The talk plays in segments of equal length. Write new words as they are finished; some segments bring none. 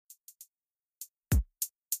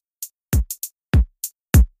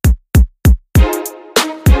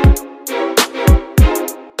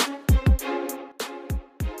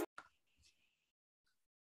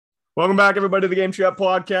Welcome back, everybody, to the GameChat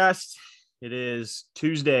podcast. It is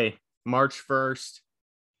Tuesday, March 1st,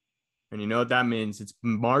 and you know what that means. It's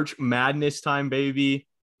March Madness time, baby,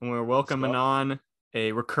 and we're welcoming on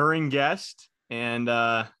a recurring guest and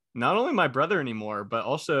not only my brother anymore, but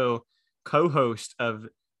also co-host of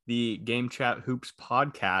the GameChat Hoops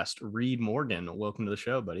podcast, Reed Morgan. Welcome to the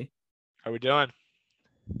show, buddy. How we doing?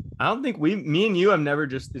 I don't think me and you have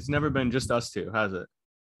it's never been just us two, has it?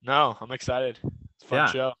 No, I'm excited. It's a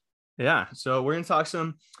fun show. Yeah, so we're gonna talk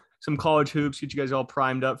some college hoops, get you guys all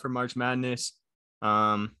primed up for March Madness.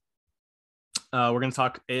 We're gonna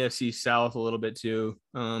talk AFC South a little bit too,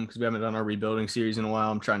 because we haven't done our rebuilding series in a while.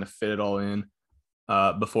 I'm trying to fit it all in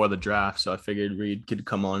before the draft, so I figured Reed could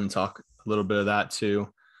come on and talk a little bit of that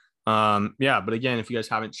too. But again, if you guys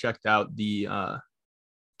haven't checked out the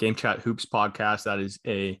GameChat Hoops podcast, that is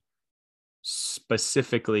a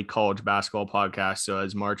specifically college basketball podcast. So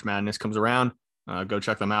as March Madness comes around, go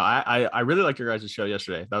check them out. I really liked your guys' show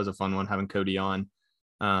yesterday. That was a fun one, having Cody on.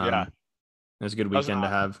 It was a good weekend to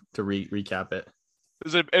have to recap it.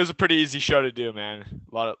 It was a pretty easy show to do, man.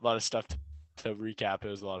 A lot of stuff to recap. It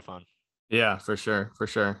was a lot of fun. Yeah, for sure.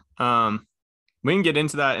 We can get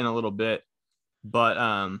into that in a little bit, but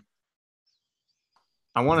I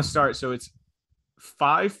want to start. So it's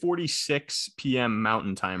 5:46 p.m.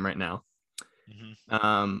 Mountain Time right now.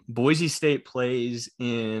 Mm-hmm. Boise State plays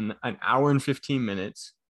in an hour and 15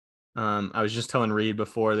 minutes. I was just telling Reed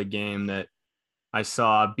before the game that I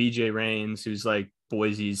saw BJ Rains, who's like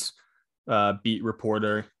Boise's beat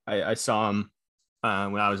reporter. I saw him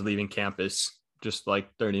when I was leaving campus just like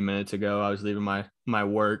 30 minutes ago. I was leaving my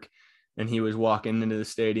work, and he was walking into the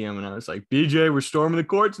stadium, and I was like, BJ, we're storming the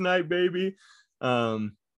court tonight, baby.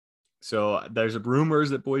 So there's rumors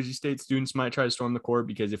that Boise State students might try to storm the court,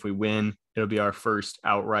 because if we win, it'll be our first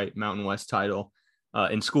outright Mountain West title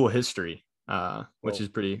in school history, which is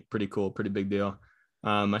pretty cool, pretty big deal.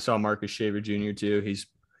 I saw Marcus Shaver Jr. too.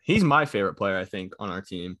 He's my favorite player, I think, on our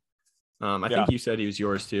team. I think you said he was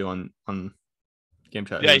yours too on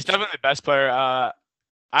GameChat. Yeah, he's definitely the best player.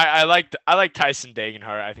 I like Tyson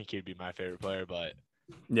Dagenhart. I think he'd be my favorite player, but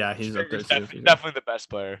yeah, he's up there too. Definitely the best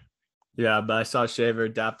player. Yeah, but I saw Shaver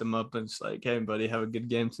dapped him up and it's like, hey, buddy, have a good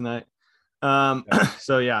game tonight.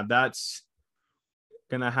 So yeah, that's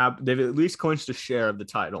gonna happen. They've at least clinched a share of the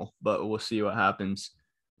title, but we'll see what happens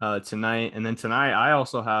tonight. And then tonight, I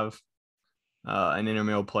also have an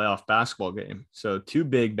intramural playoff basketball game. So 2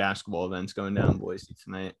 big basketball events going down in Boise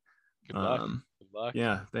tonight. Good luck. Good luck.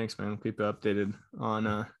 Yeah, thanks, man. We'll keep you updated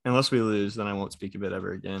on. Unless we lose, then I won't speak of it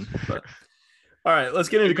ever again. But all right, let's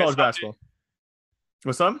get into college basketball.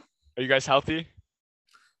 What's up? Are you guys healthy?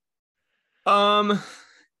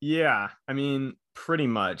 Yeah, I mean, pretty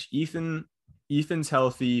much. Ethan's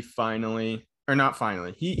healthy finally, or not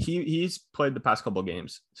finally. He's played the past couple of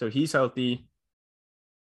games, so he's healthy.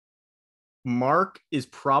 Mark is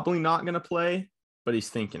probably not going to play, but he's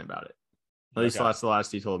thinking about it. At least that's the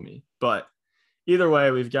last he told me. But either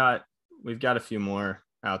way, we've got a few more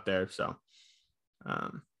out there, so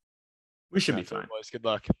we should be fine. Boys, good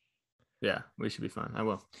luck. Yeah, we should be fine. I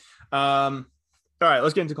will. All right,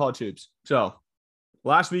 let's get into college hoops. So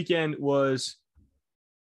last weekend was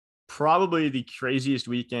probably the craziest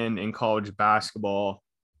weekend in college basketball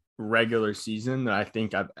regular season that I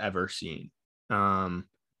think I've ever seen.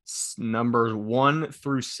 Numbers 1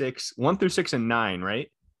 through 6 and 9,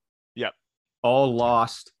 right? Yep. All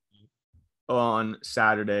lost on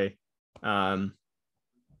Saturday.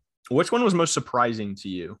 Which one was most surprising to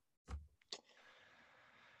you?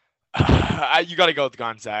 You got to go with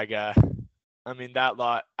Gonzaga. I mean, that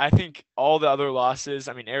lot. I think all the other losses,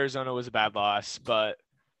 I mean, Arizona was a bad loss, but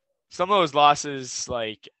some of those losses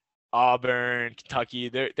like Auburn, Kentucky,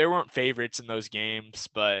 they weren't favorites in those games,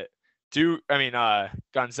 but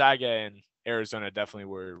Gonzaga and Arizona definitely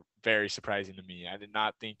were very surprising to me. I did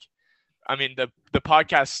not think – I mean, the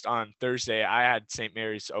podcast on Thursday, I had St.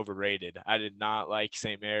 Mary's overrated. I did not like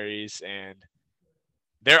St. Mary's, and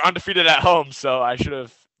they're undefeated at home, so I should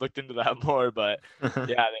have looked into that more. But,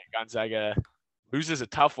 yeah, Gonzaga loses a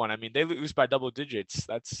tough one. I mean, they lose by double digits.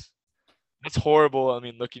 That's horrible. I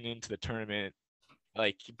mean, looking into the tournament,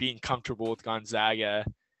 like being comfortable with Gonzaga,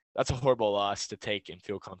 that's a horrible loss to take and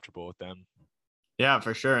feel comfortable with them. Yeah,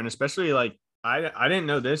 for sure. And especially like I didn't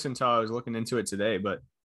know this until I was looking into it today, but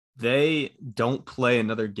they don't play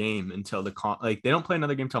another game until they don't play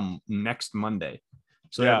another game until next Monday.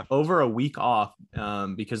 So they have over a week off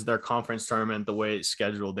because their conference tournament, the way it's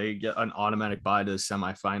scheduled, they get an automatic bye to the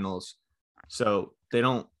semifinals. So they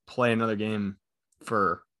don't play another game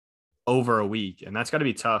for over a week. And that's got to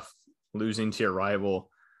be tough, losing to your rival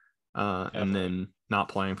and then not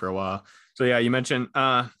playing for a while. So yeah, you mentioned.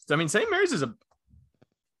 I mean, St. Mary's is I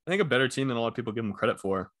think a better team than a lot of people give them credit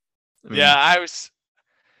for. I mean, Yeah, I was.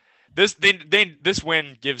 This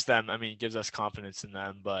win gives us confidence in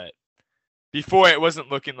them, but before it wasn't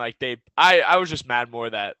looking like they. I was just mad more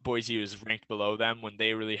that Boise was ranked below them when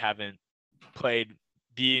they really haven't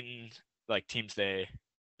beaten like teams that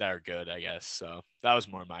are good, I guess. So that was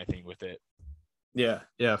more my thing with it.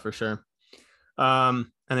 Yeah, for sure. And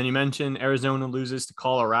then you mentioned Arizona loses to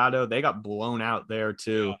Colorado. They got blown out there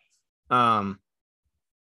too. Yeah.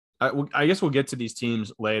 I guess we'll get to these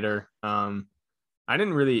teams later. I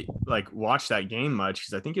didn't really like watch that game much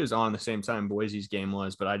because I think it was on the same time Boise's game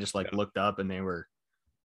was, but I just looked up and they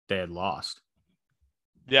had lost.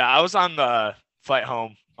 Yeah, I was on the flight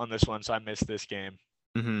home on this one, so I missed this game.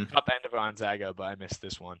 Mm-hmm. Not the end of Gonzaga, but I missed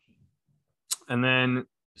this one. And then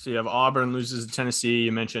so you have Auburn loses to Tennessee.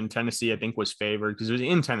 You mentioned Tennessee, I think, was favored because it was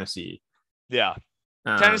in Tennessee. Yeah.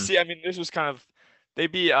 Tennessee, I mean, this was kind of they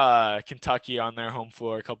beat Kentucky on their home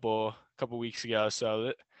floor a couple weeks ago,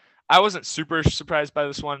 so I wasn't super surprised by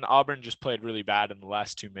this one. Auburn just played really bad in the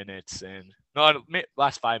last 2 minutes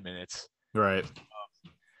last 5 minutes. Right.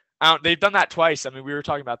 They've done that twice. I mean, we were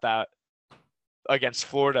talking about that against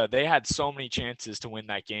Florida. They had so many chances to win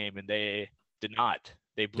that game, and they did not.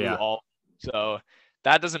 They blew all. So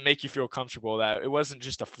that doesn't make you feel comfortable that it wasn't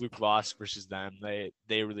just a fluke loss versus them. They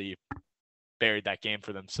really buried that game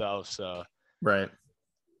for themselves. So right.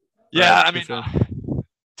 Yeah, right, I mean, sure.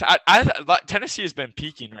 Tennessee has been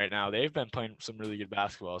peaking right now. They've been playing some really good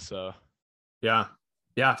basketball. So yeah,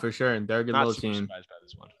 for sure. They're a good little team. Surprised by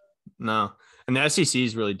this one. No, and the SEC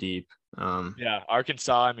is really deep. Yeah,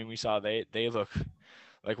 Arkansas. I mean, we saw they look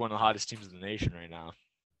like one of the hottest teams in the nation right now.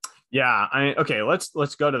 Yeah, okay. Let's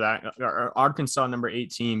go to that. Arkansas, number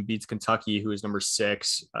 18, beats Kentucky, who is number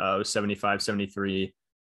 6, 75-73.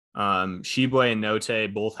 Shibwe and Note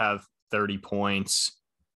both have 30 points.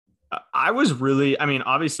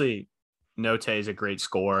 Obviously, Note is a great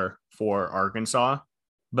scorer for Arkansas,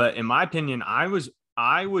 but in my opinion, I was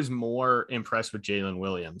more impressed with Jalen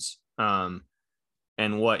Williams, and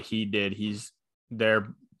what he did. He's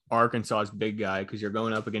their Arkansas's big guy because you're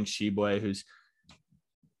going up against Shibwe, who's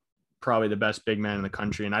probably the best big man in the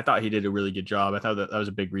country, and I thought he did a really good job. I thought that was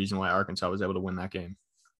a big reason why Arkansas was able to win that game.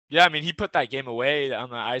 Yeah, I mean, he put that game away on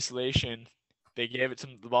the isolation. They gave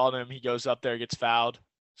the ball to him. He goes up there, gets fouled,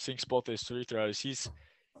 sinks both his free throws.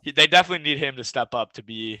 They definitely need him to step up to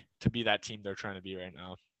be that team they're trying to be right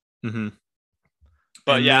now. Mm-hmm.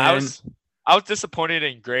 But I was disappointed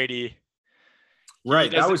in Grady. Right,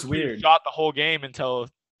 that was weird. He shot the whole game until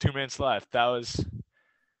 2 minutes left. That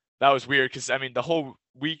was weird because I mean the whole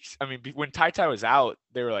week. I mean when Ty was out,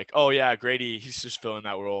 they were like, "Oh yeah, Grady, he's just filling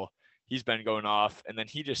that role. He's been going off," and then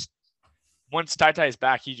once Ty is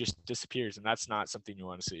back, he just disappears, and that's not something you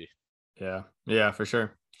want to see. Yeah, for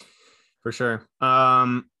sure.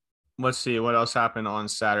 Let's see what else happened on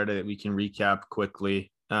Saturday that we can recap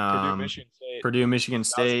quickly. Purdue, Michigan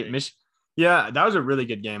State. Yeah, that was a really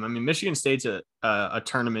good game. I mean, Michigan State's a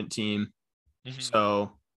tournament team,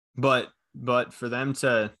 so but for them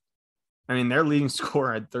to, I mean, their leading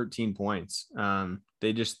scorer had 13 points. That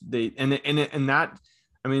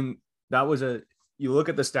was you look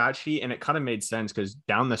at the stat sheet and it kind of made sense because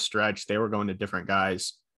down the stretch they were going to different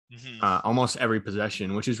guys almost every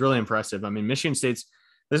possession, which is really impressive. I mean, Michigan State's,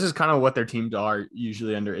 this is kind of what their teams are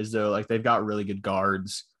usually under Izzo. Like they've got really good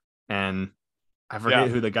guards, and I forget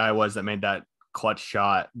who the guy was that made that clutch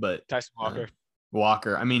shot, but Tyson Walker.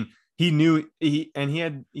 Walker. I mean, he knew he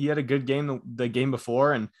had a good game the game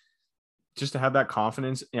before, and just to have that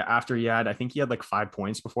confidence after I think he had like 5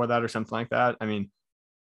 points before that or something like that. I mean,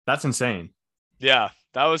 that's insane. Yeah,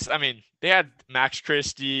 that was. I mean, they had Max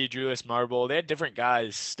Christie, Julius Marble. They had different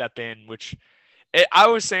guys step in, which I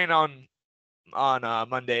was saying on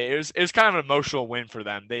Monday. It was kind of an emotional win for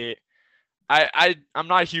them. I'm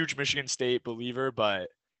not a huge Michigan State believer, but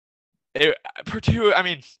Purdue. I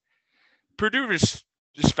mean, Purdue just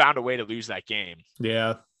found a way to lose that game.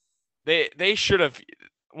 Yeah, they should have.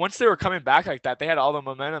 Once they were coming back like that, they had all the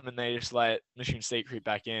momentum, and they just let Michigan State creep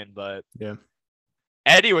back in. But yeah.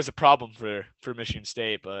 Eddie was a problem for Michigan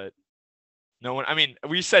State, but no one. I mean,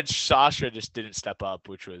 we said Sasha just didn't step up,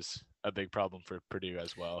 which was a big problem for Purdue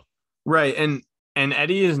as well. Right, and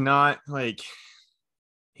Eddie is not like,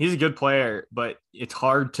 he's a good player, but it's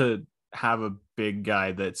hard to have a big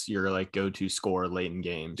guy that's your like go-to scorer late in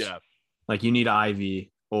games. Yeah, like you need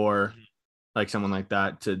Ivy or like someone like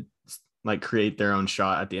that to like create their own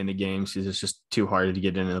shot at the end of games because it's just too hard to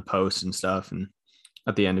get into the post and stuff, and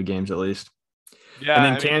at the end of games at least. Yeah, and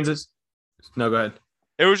then Kansas. No, go ahead.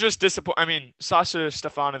 it was just disappointing. I mean, Sasha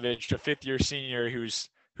Stefanovic, a fifth-year senior, who's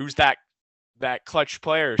that clutch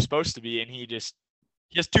player supposed to be, and he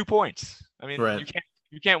has 2 points. I mean, Right.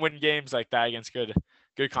 you can't win games like that against good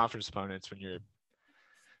conference opponents when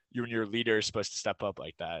your leader is supposed to step up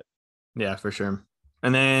like that. Yeah, for sure.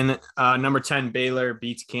 And then number 10, Baylor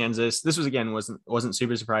beats Kansas. This was again wasn't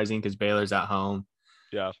super surprising because Baylor's at home.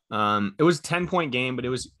 Yeah. It was a 10-point game, but it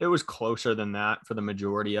was closer than that for the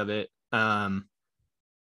majority of it.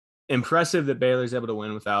 Impressive that Baylor's able to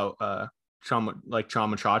win without Chama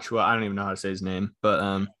Chachua. I don't even know how to say his name,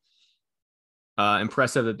 but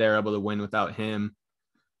impressive that they're able to win without him.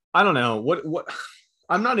 I don't know what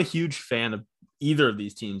I'm not a huge fan of either of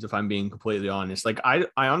these teams, if I'm being completely honest. Like I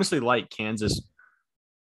honestly like Kansas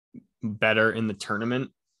better in the tournament.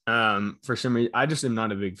 For some reason, I just am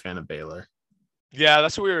not a big fan of Baylor. Yeah,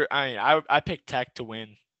 that's what I picked Tech to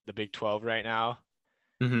win the Big 12 right now.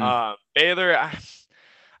 Mm-hmm. Baylor,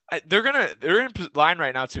 they're in line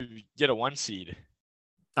right now to get a 1 seed.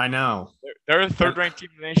 I know. They're a third-ranked team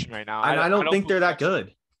in the nation right now. And I don't think they're that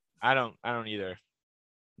good. I don't either.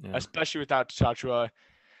 Yeah. Especially without Chachua.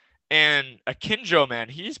 And Akinjo, man,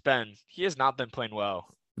 he has not been playing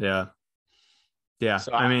well. Yeah. Yeah.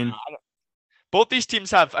 So I mean, both these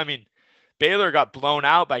teams have. I mean, Baylor got blown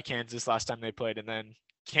out by Kansas last time they played, and then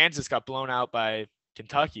Kansas got blown out by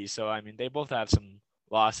Kentucky. So I mean, they both have some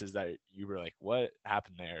losses that you were like, what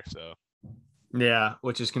happened there? So yeah,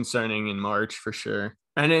 which is concerning in March for sure.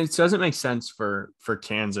 And it doesn't make sense for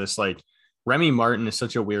Kansas. Like Remy Martin is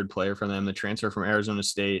such a weird player for them. The transfer from Arizona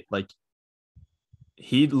State, like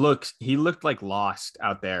he looked like lost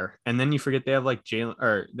out there. And then you forget they have like they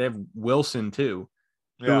have Wilson too,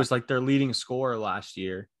 who was like their leading scorer last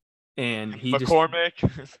year. And he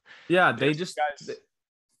McCormick.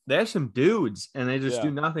 They have some dudes and they just do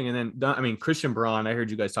nothing. And then, I mean, Christian Braun, I heard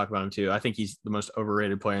you guys talk about him too. I think he's the most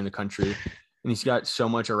overrated player in the country. And he's got so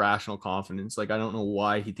much irrational confidence. Like, I don't know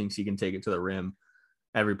why he thinks he can take it to the rim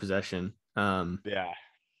every possession.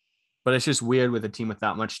 But it's just weird with a team with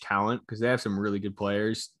that much talent because they have some really good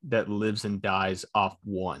players that lives and dies off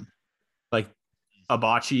one. Like,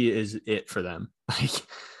 Abachi is it for them.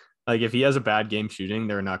 Like if he has a bad game shooting,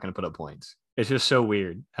 they're not going to put up points. It's just so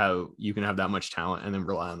weird how you can have that much talent and then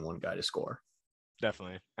rely on one guy to score.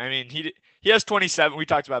 Definitely. I mean, he has 27. We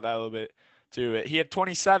talked about that a little bit too. He had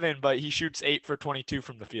 27, but he shoots 8 for 22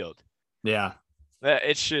 from the field. Yeah.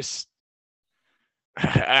 It's just,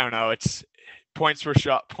 I don't know. It's points per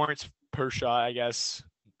shot, I guess.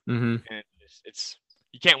 Mm-hmm. And it's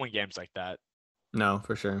you can't win games like that. No,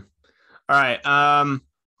 for sure. All right.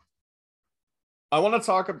 I want to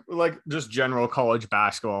talk like just general college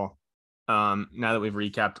basketball. Now that we've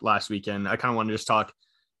recapped last weekend, I kind of want to just talk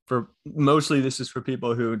for mostly this is for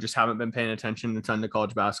people who just haven't been paying attention a ton to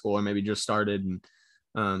college basketball or maybe just started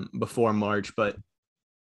before March. But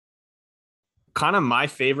kind of my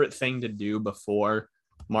favorite thing to do before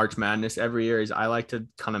March Madness every year is I like to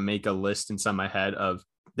kind of make a list inside my head of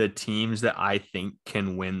the teams that I think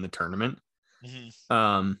can win the tournament.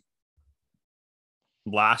 Mm-hmm.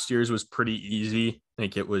 Last year's was pretty easy.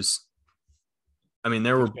 Like it was, I mean,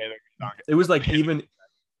 it was like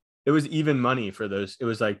even money for those. It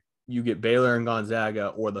was like you get Baylor and Gonzaga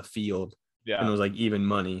or the field. Yeah. And it was like even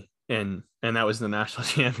money. And that was the national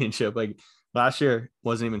championship. Like last year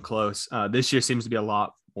wasn't even close. This year seems to be a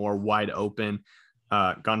lot more wide open.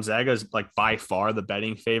 Gonzaga is like by far the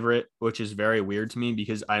betting favorite, which is very weird to me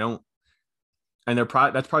because that's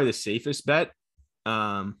probably the safest bet.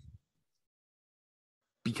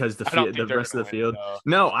 Because the rest of the field.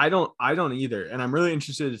 No, I don't either. And I'm really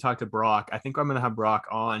interested to talk to Brock. I think I'm going to have Brock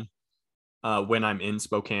on when I'm in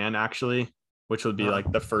Spokane actually, which will be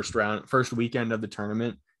like the first weekend of the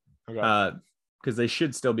tournament. Okay. Because they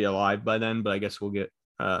should still be alive by then, but I guess we'll get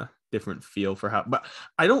a different feel for how, but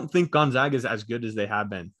I don't think Gonzaga is as good as they have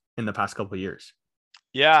been in the past couple of years.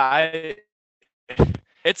 Yeah.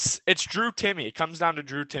 It's Drew Timme. It comes down to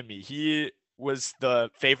Drew Timme. He was the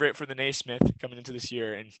favorite for the Naismith coming into this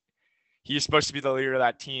year, and he's supposed to be the leader of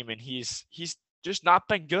that team, and he's just not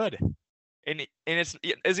been good. And is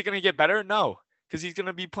it going to get better? No, because he's going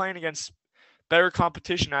to be playing against better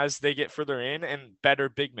competition as they get further in and better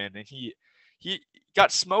big men. And he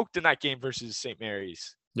got smoked in that game versus St.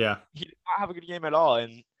 Mary's. Yeah, he did not have a good game at all,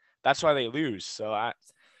 and that's why they lose. So I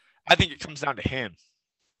think it comes down to him.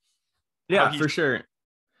 Yeah, for sure.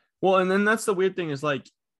 Well, and then that's the weird thing is like,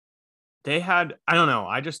 they had, I don't know.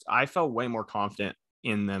 I felt way more confident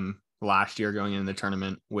in them last year going into the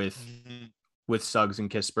tournament with Suggs and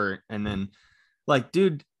Kispert. And then like,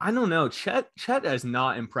 dude, I don't know. Chet has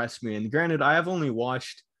not impressed me. And granted, I have only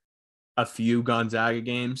watched a few Gonzaga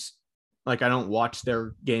games. Like I don't watch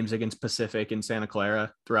their games against Pacific and Santa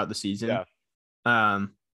Clara throughout the season. Yeah.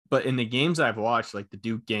 But in the games I've watched, like the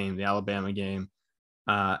Duke game, the Alabama game,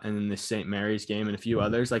 and then the St. Mary's game and a few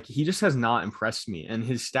others, like he just has not impressed me. And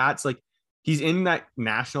his stats, like he's in that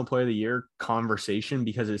National Player of the Year conversation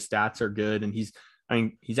because his stats are good, and he's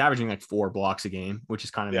averaging like 4 blocks a game, which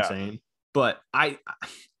is kind of insane. But I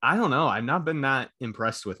don't know. I've not been that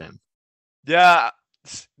impressed with him. Yeah,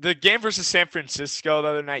 the game versus San Francisco the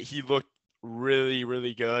other night, he looked really,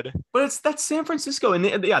 really good. But that's San Francisco, and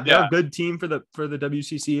they're a good team for the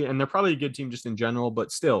WCC, and they're probably a good team just in general.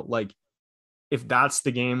 But still, like if that's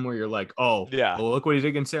the game where you're like, oh, yeah, well, look what he did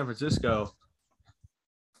against San Francisco.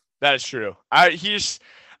 That is true. I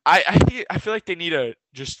feel like they need to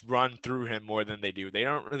just run through him more than they do. They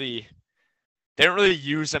don't really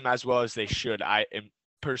use him as well as they should.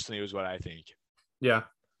 Personally was what I think. Yeah.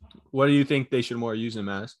 What do you think they should more use him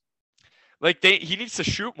as? Like he needs to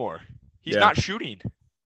shoot more. He's not shooting.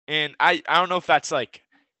 And I don't know if that's like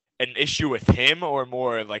an issue with him or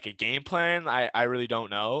more like a game plan. I really don't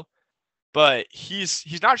know. But he's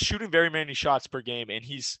not shooting very many shots per game, and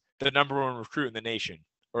he's the number 1 recruit in the nation.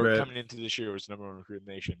 Or coming into this year was the number 1 recruit in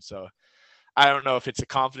the nation. So I don't know if it's a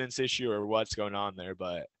confidence issue or what's going on there,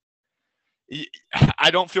 but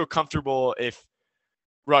I don't feel comfortable if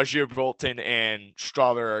Roger Bolton and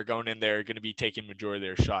Strawler are going in there going to be taking majority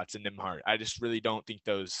of their shots in Nimhart. I just really don't think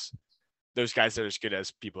those guys are as good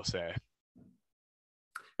as people say.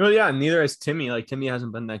 Well, yeah, neither has Timmy. Like Timmy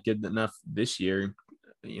hasn't been that good enough this year.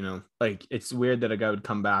 You know, like it's weird that a guy would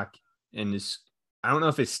come back and I don't know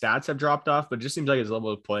if his stats have dropped off, but it just seems like his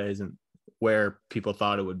level of play isn't where people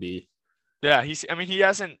thought it would be. Yeah, he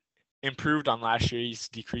hasn't improved on last year. He's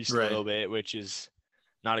decreased a little bit, which is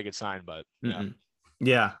not a good sign, but yeah.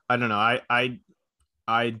 Yeah, I don't know.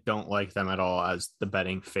 I don't like them at all as the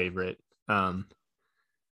betting favorite. I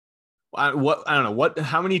don't know.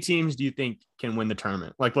 How many teams do you think can win the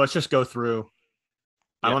tournament? Like, let's just go through.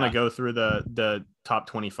 Yeah. I want to go through the top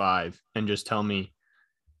 25 and just tell me.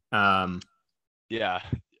 Yeah.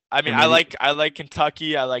 I mean, I like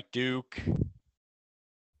Kentucky. I like Duke.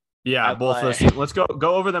 Yeah, both those teams. Let's go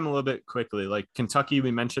over them a little bit quickly. Like Kentucky, we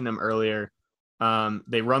mentioned them earlier.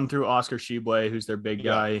 They run through Oscar Tshiebwe, who's their big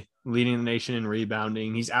guy, leading the nation in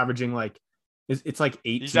rebounding. He's averaging like it's like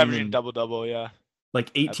 18. He's averaging double, yeah. Like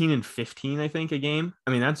 18 and 15, I think, a game.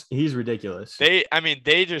 I mean, he's ridiculous. They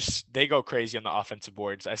go crazy on the offensive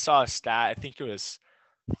boards. I saw a stat. I think it was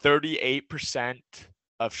 38%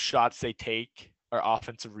 of shots they take are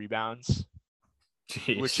offensive rebounds.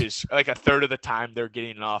 Jeez. Which is like a third of the time they're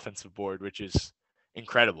getting an offensive board, which is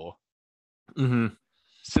incredible. Mm-hmm.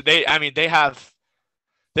 So they have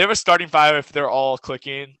a starting 5. If they're all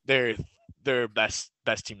clicking, they're best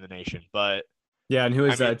team in the nation. But yeah, and who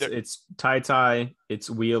is that? It's Ty, it's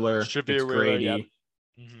Wheeler, it's Grady, yep.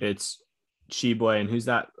 It's Tshiebwe, and who's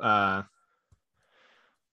that? I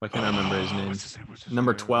can't remember his name. What's his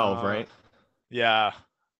Number name? 12, right? Yeah.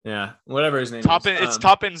 Yeah, whatever his name Toppin, is. It's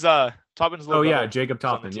Toppin's. Toppin's. Oh yeah, Jacob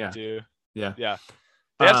Toppin. Yeah. Yeah.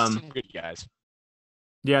 They have some good guys.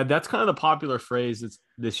 Yeah, that's kind of the popular phrase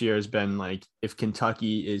this year has been like, if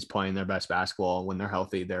Kentucky is playing their best basketball when they're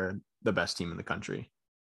healthy, they're the best team in the country.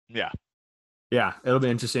 Yeah. Yeah, it'll be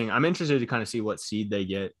interesting. I'm interested to kind of see what seed they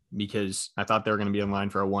get because I thought they were going to be in line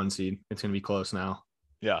for a 1 seed. It's going to be close now.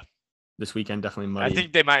 Yeah. This weekend definitely muddy. I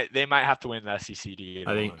think they might have to win the SEC.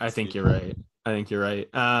 I think you're right.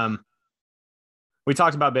 We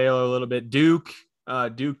talked about Baylor a little bit. Duke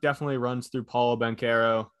definitely runs through Paulo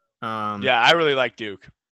Banchero. Yeah, I really like Duke.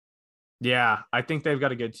 Yeah, I think they've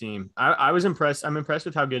got a good team. I was impressed. I'm impressed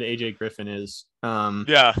with how good AJ Griffin is.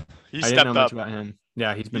 Yeah, he stepped up. I didn't know much about him.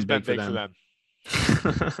 Yeah, he's been big for them.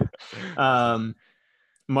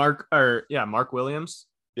 Mark Williams.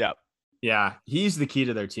 Yeah, he's the key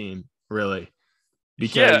to their team, really.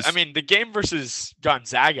 Because I mean, the game versus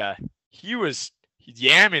Gonzaga, he was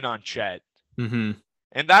yamming on Chet. Mm-hmm.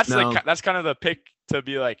 And that's kind of the pick to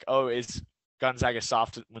be like, oh, is Gonzaga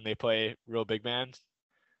soft when they play real big man?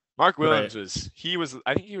 Mark Williams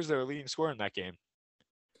I think he was their leading scorer in that game.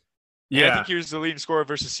 Yeah, I think he was the leading scorer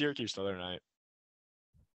versus Syracuse the other night.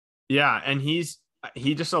 Yeah, and he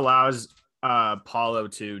just allows Paulo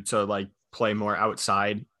to like play more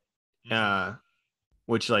outside,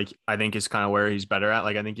 which like I think is kind of where he's better at.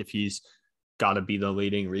 Like I think if he's got to be the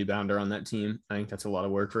leading rebounder on that team, I think that's a lot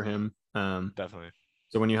of work for him. Definitely.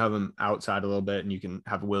 So when you have him outside a little bit and you can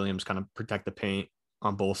have Williams kind of protect the paint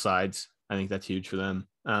on both sides, I think that's huge for them.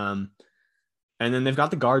 And then they've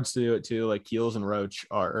got the guards to do it too, like Keels and Roach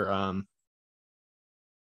are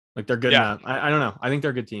like they're good enough. I don't know. I think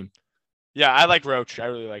they're a good team. Yeah, I like Roach. I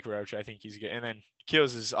really like Roach. I think he's good. And then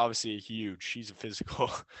Keels is obviously huge. He's a physical.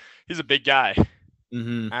 He's a big guy.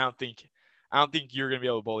 Mm-hmm. I don't think you're gonna be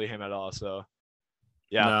able to bully him at all. So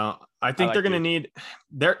yeah, No, I I think they're like going to Duke.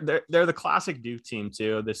 need. They're the classic Duke team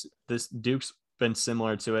too. This Duke's been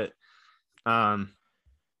similar to it.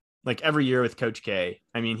 Like every year with Coach K.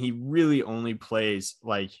 I mean, he really only plays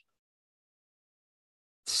like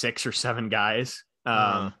 6 or 7 guys.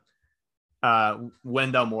 Uh-huh.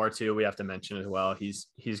 Wendell Moore too. We have to mention as well. He's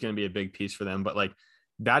going to be a big piece for them. But like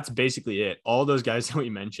that's basically it. All those guys that we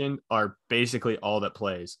mentioned are basically all that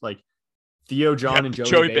plays. Like Theo John and Joey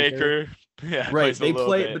Joey Baker. Baker. Yeah, Right. plays a They little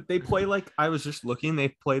play, bit. but they play like I was just looking,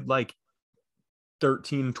 they've played like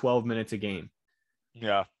 13, 12 minutes a game.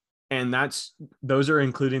 Yeah. And those are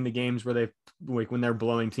including the games where they like when they're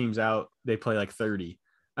blowing teams out, they play like 30.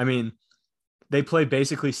 I mean, they play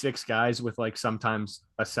basically 6 guys with like sometimes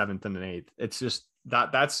a 7th and an 8th. It's just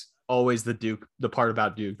that's always the part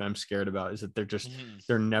about Duke that I'm scared about is that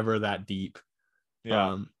they're never that deep.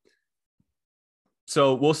 Yeah.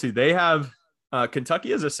 So we'll see. They have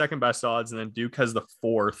Kentucky has the second best odds, and then Duke has the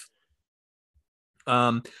 4th.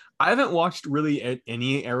 I haven't watched really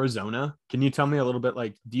any Arizona. Can you tell me a little bit?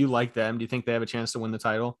 Like, do you like them? Do you think they have a chance to win the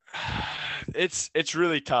title? It's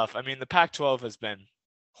really tough. I mean, the Pac-12 has been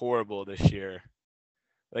horrible this year.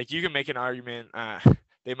 Like you can make an argument.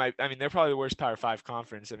 They might. I mean, they're probably the worst Power 5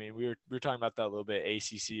 conference. I mean, we were talking about that a little bit.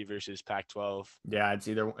 ACC versus Pac-12. Yeah,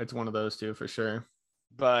 it's one of those two for sure.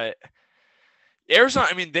 But Arizona.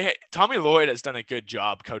 I mean, Tommy Lloyd has done a good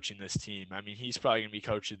job coaching this team. I mean, he's probably gonna be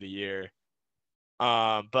coach of the year.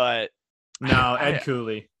 But no, Ed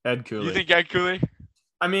Cooley. You think Ed Cooley?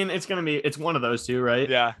 I mean, it's one of those two, right?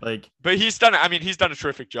 Yeah. Like, but he's done a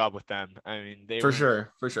terrific job with them. I mean, for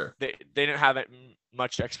sure. They didn't have that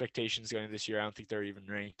much expectations going this year. I don't think they're even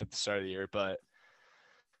ranked at the start of the year, but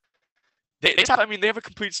they have a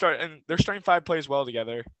complete start, and they're starting 5 plays well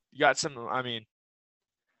together. You got some. I mean,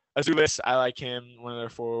 Azulis, I like him. One of their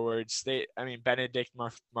forwards. Benedict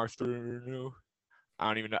Marthurnu. I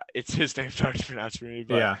don't even know. It's his name's hard to pronounce for me,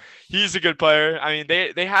 but yeah, he's a good player. I mean,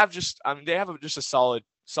 they have just a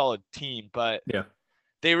solid team, but yeah,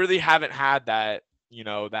 they really haven't had that,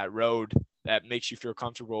 that road that makes you feel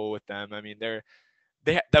comfortable with them. I mean,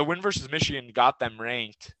 that win versus Michigan got them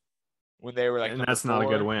ranked when they were like, and that's 4, not a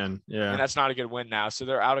good win. Yeah, and that's not a good win now. So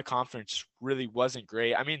their out of conference really wasn't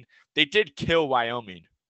great. I mean, they did kill Wyoming,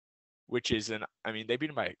 which is they beat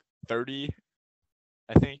them by 30,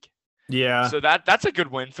 I think. Yeah. So that's a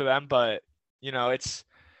good win for them, but it's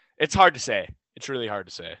hard to say. It's really hard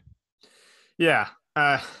to say. Yeah.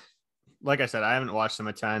 Like I said, I haven't watched them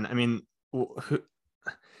a ton. I mean,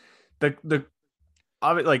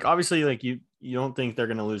 obviously like you don't think they're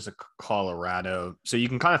going to lose to Colorado, so you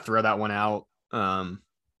can kind of throw that one out.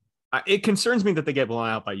 It concerns me that they get blown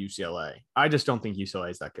out by UCLA. I just don't think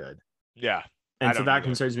UCLA is that good. Yeah. And so that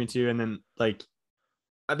concerns me too. And then like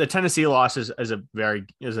the Tennessee loss is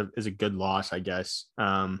a good loss, I guess.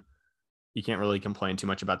 You can't really complain too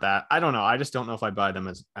much about that. I don't know. I just don't know if I buy them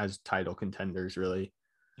as title contenders, really.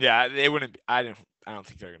 Yeah, they wouldn't. I don't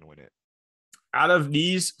think they're gonna win it. Out of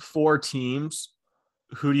these 4 teams,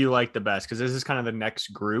 who do you like the best? Because this is kind of the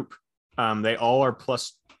next group. They all are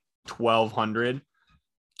plus 1,200.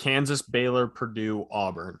 Kansas, Baylor, Purdue,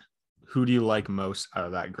 Auburn. Who do you like most out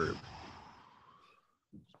of that group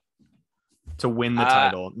to win the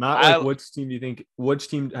title? Not like which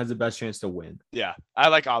team has the best chance to win? Yeah, I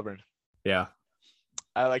like Auburn. Yeah.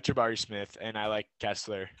 I like Jabari Smith, and I like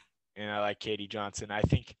Kessler, and I like Katie Johnson. I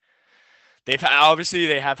think they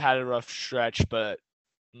have had a rough stretch, but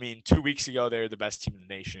I mean, 2 weeks ago they were the best team in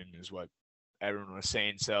the nation, is what everyone was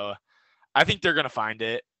saying. So I think they're gonna find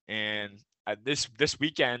it, and this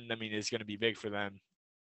weekend, I mean, is gonna be big for them,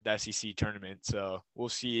 the SEC tournament. So we'll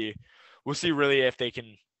see really if they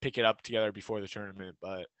can pick it up together before the tournament.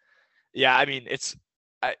 But yeah, I mean,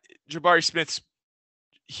 Jabari Smith's.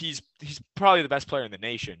 He's probably the best player in the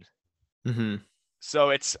nation. Mm-hmm.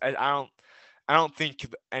 So I don't think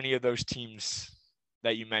any of those teams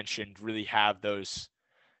that you mentioned really have those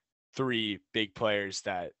 3 big players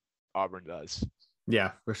that Auburn does.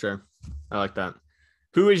 Yeah, for sure. I like that.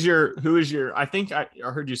 Who is your? I think I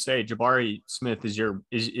heard you say Jabari Smith is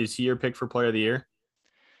he your pick for player of the year?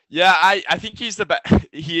 Yeah, I think he's the best.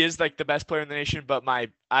 He is like the best player in the nation. But my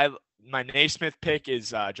Naismith pick is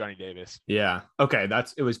Johnny Davis. Yeah. Okay.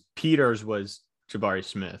 It was Peters was Jabari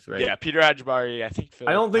Smith, right? Yeah, Peter had Jabari. I think.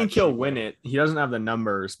 I don't think he'll win it. He doesn't have the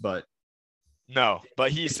numbers, but no.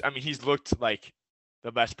 But he's looked like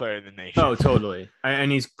the best player in the nation. Oh, totally.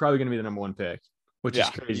 And he's probably going to be the number 1 pick, which is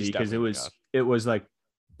crazy because it was like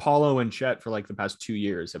Paulo and Chet for like the past 2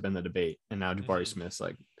 years have been the debate, and now Jabari Mhm. Smith's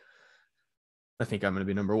like, I think I'm going to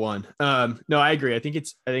be number one. No, I agree. I think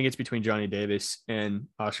it's between Johnny Davis and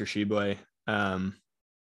Oscar Tshiebwe.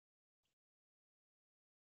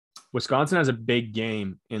 Wisconsin has a big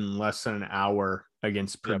game in less than an hour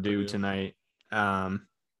against Purdue tonight. I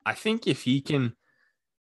think if he can,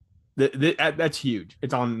 that's huge.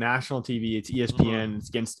 It's on national TV. It's ESPN. It's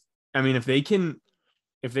against. I mean, if they can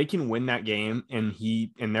win that game and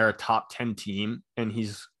they're a top 10 team and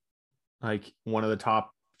he's like one of the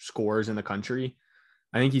top scorers in the country,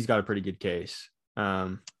 I think he's got a pretty good case.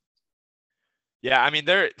 Yeah, I mean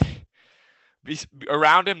they're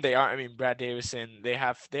around him. They are. I mean Brad Davison. They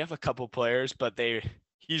have a couple players, but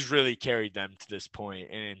he's really carried them to this point,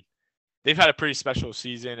 and they've had a pretty special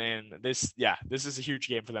season. And this is a huge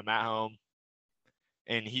game for them at home.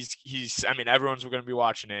 And he's. I mean everyone's going to be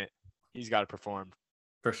watching it. He's got to perform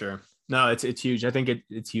for sure. No, it's huge. I think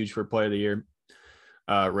it's huge for Player of the Year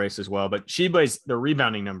race as well. But the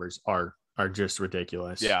rebounding numbers are just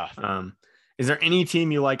ridiculous. Yeah. Is there any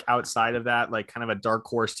team you like outside of that, like kind of a dark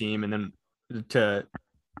horse team, and then to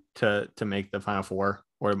make the Final Four?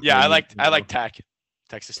 Or yeah, I like Tech,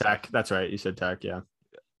 Texas Tech. That's right. You said Tech. Yeah,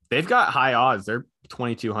 they've got high odds. They're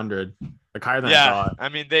 2,200, like higher than I thought. I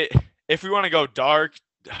mean if we want to go dark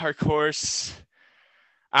horse.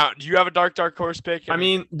 Do you have a dark horse pick? I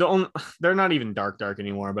mean, they're not even dark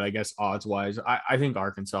anymore, but I guess odds wise, I think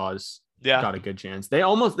Arkansas has got a good chance. They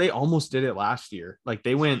almost did it last year. Like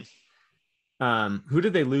they went. Who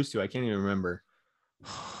did they lose to? I can't even remember.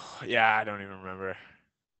 Yeah, I don't even remember.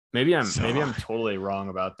 Maybe I'm totally wrong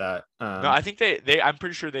about that. No, I think they. I'm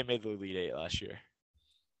pretty sure they made the Elite Eight last year.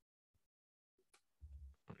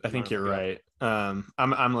 I think you're right.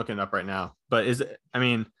 I'm looking it up right now. But is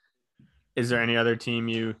there any other team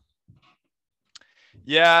you?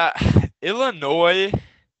 Yeah, Illinois.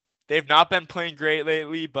 They've not been playing great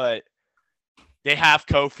lately, but they have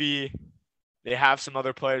Kofi. They have some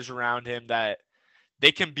other players around him that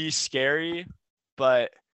they can be scary,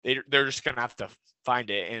 but they're just gonna have to find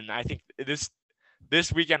it. And I think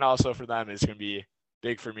this weekend also for them is gonna be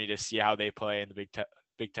big for me to see how they play in the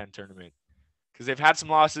Big Ten tournament, because they've had some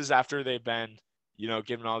losses after they've been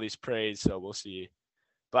given all these praise. So we'll see.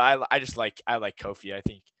 But I like Kofi. I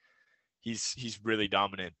think he's really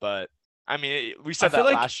dominant. But I mean, we said that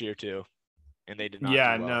last year too, and they did not.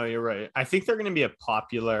 Yeah, do well. No, you're right. I think they're going to be a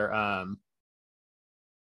popular,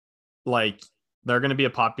 they're going to be a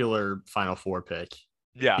popular Final Four pick.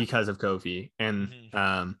 Yeah, because of Kofi. And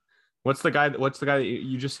what's the guy that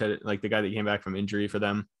you just said it, like the guy that came back from injury for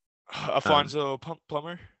them? Alfonso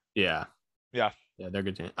Plummer. Yeah, they're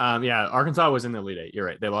good team. Arkansas was in the Elite Eight. You're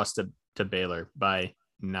right. They lost to Baylor by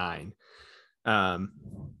 9. So I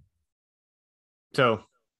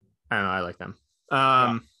don't know. I like them.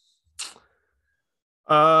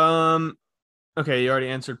 Okay, you already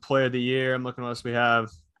answered Player of the Year. I'm looking what else we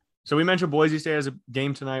have. So we mentioned Boise State has a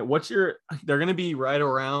game tonight. They're going to be right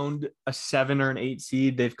around a 7 or an 8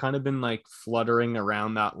 seed. They've kind of been like fluttering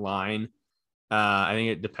around that line. I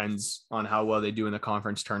think it depends on how well they do in the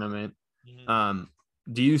conference tournament. Mm-hmm.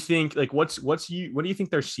 Do you think what do you think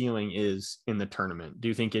their ceiling is in the tournament? Do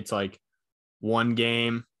you think it's like one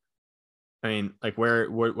game? I mean, like what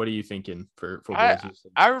are you thinking for Boise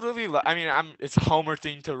State? I really it's a homer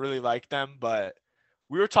thing to really like them, but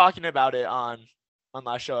we were talking about it on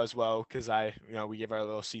last show as well, because we give our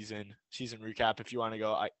little season recap. If you want to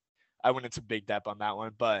go, I went into big depth on that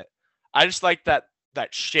one, but I just like that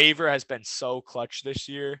Shaver has been so clutch this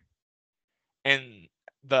year, and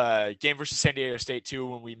the game versus San Diego State too,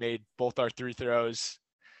 when we made both our 3 throws,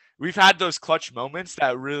 we've had those clutch moments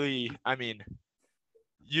that really, I mean,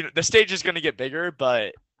 the stage is going to get bigger,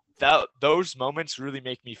 but those moments really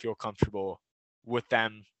make me feel comfortable with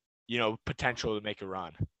them, potential to make a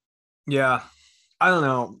run. Yeah. I don't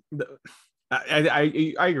know.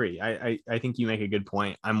 I agree. I think you make a good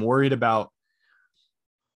point. I'm worried about.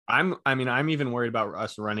 I'm even worried about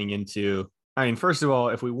us running into. I mean, first of all,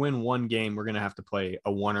 if we win one game, we're gonna have to play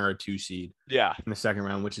a 1 or a 2 seed. Yeah. In the second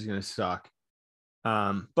round, which is gonna suck.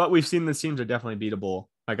 But we've seen the teams are definitely beatable.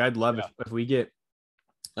 Like I'd love if we get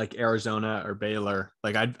like Arizona or Baylor.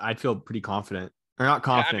 Like I'd feel pretty confident, or not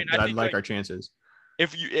confident, but I'd like our chances.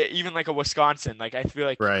 If you even like a Wisconsin, like I feel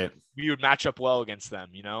like we would match up well against them,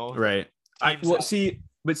 Right. I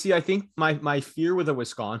think my fear with a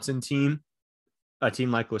Wisconsin team, a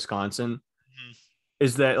team like Wisconsin,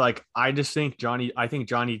 is that like I think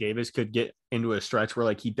Johnny Davis could get into a stretch where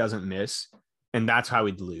like he doesn't miss, and that's how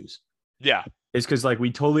he'd lose. Yeah. It's because like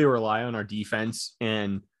we totally rely on our defense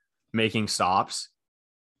and making stops,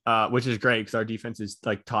 which is great because our defense is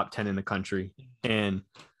like top 10 in the country. And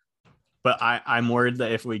But I'm worried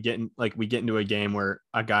that if we get into a game where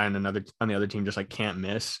a guy on the other team just like can't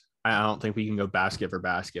miss, I don't think we can go basket for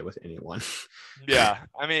basket with anyone. Yeah,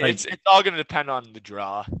 I mean Like, it's all going to depend on the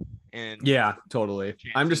draw and yeah, totally.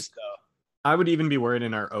 chances. I would even be worried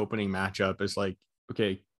in our opening matchup is like,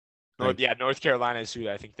 okay, like, North Carolina is who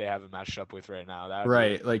I think they have a matched up with right now. That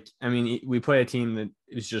right. Like, I mean, we play a team that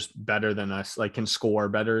is just better than us, like can score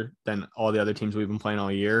better than all the other teams we've been playing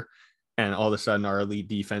all year. And all of a sudden our elite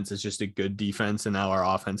defense is just a good defense. And now our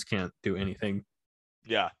offense can't do anything.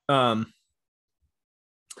 Yeah.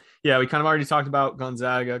 Yeah, we kind of already talked about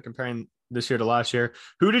Gonzaga comparing this year to last year.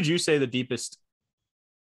 Who did you say the deepest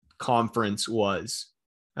conference was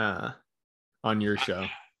on your show?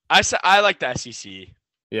 I like the SEC.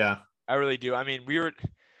 Yeah. I really do. I mean,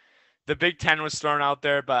 the Big Ten was thrown out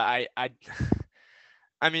there, but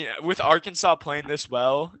I mean, with Arkansas playing this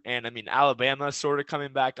well, and I mean Alabama sort of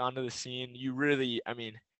coming back onto the scene,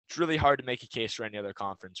 it's really hard to make a case for any other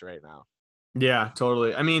conference right now. Yeah,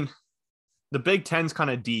 totally. I mean, the Big Ten's kind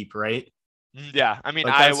of deep, right? Yeah, I mean,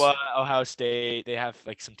 like Iowa, Ohio State, they have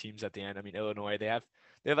like some teams at the end. I mean, Illinois, they have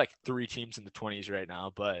like 3 teams in the 20s right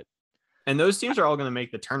now, and those teams are all going to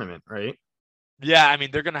make the tournament, right? Yeah, I mean,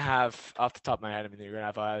 they're going to have, off the top of my head, they're going to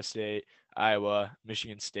have Ohio State, Iowa,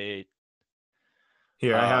 Michigan State.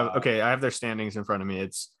 Here, I have their standings in front of me.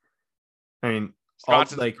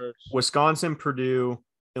 Wisconsin, Purdue,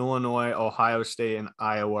 Illinois, Ohio State, and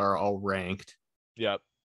Iowa are all ranked. Yep.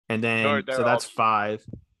 And then, so that's 5.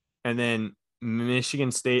 And then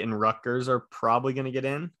Michigan State and Rutgers are probably going to get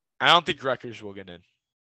in. I don't think Rutgers will get in.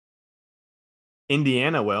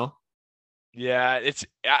 Indiana will. Yeah, it's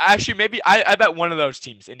actually maybe I bet one of those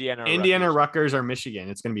teams, Indiana, Rutgers, or Michigan.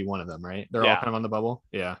 It's going to be one of them, right? They're all kind of on the bubble.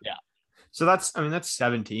 Yeah. Yeah. So that's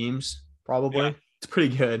 7 teams probably. Yeah. It's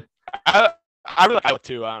pretty good. I really like it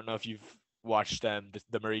too. I don't know if you've watched them,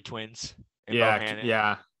 the Murray twins.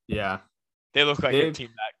 Yeah. They look like a team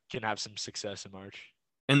that can have some success in March.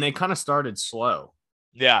 And they kind of started slow.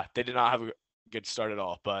 Yeah, they did not have a good start at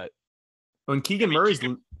all. But when Keegan Murray's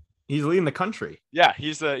he's leading the country. Yeah,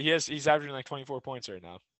 he's averaging like 24 points right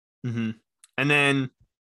now. Mm-hmm. And then,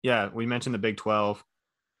 yeah, we mentioned the Big 12.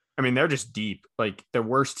 I mean, they're just deep. Like the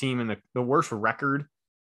worst team in the worst record,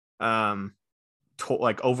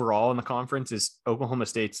 like overall in the conference is Oklahoma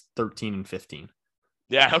State's 13-15.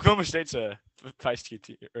 Yeah, Oklahoma State's a feisty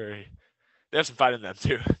team. They have some fight in them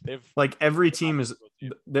too. Like every team is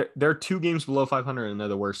they're 2 games below 500, and they're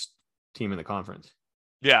the worst team in the conference.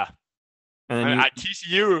 Yeah. And then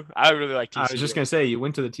TCU, I really like TCU. I was just gonna say, you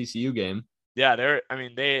went to the TCU game. Yeah,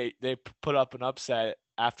 they put up an upset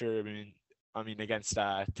after against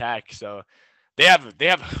Tech, so they have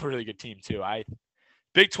a really good team too.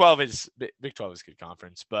 Big 12 is a good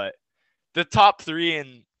conference, but the top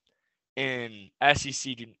 3 in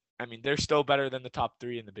SEC, they're still better than the top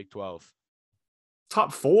 3 in the Big 12.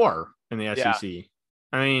 Top 4 in the SEC. Yeah.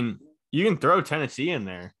 I mean, you can throw Tennessee in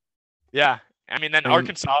there. Yeah,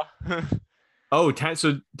 Arkansas.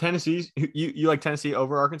 So Tennessee's you like Tennessee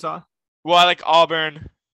over Arkansas? Well, I like Auburn,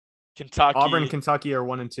 Kentucky. Auburn and Kentucky are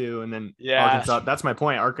 1 and 2, and then Arkansas. That's my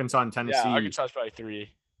point. Arkansas and Tennessee. Yeah, Arkansas is probably 3.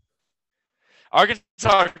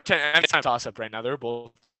 Arkansas, it's a toss up right now. They're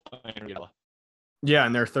both playing really well. Yeah,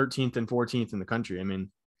 and they're 13th and 14th in the country. I mean,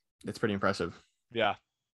 it's pretty impressive. Yeah.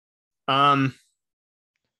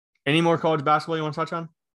 Any more college basketball you want to touch on?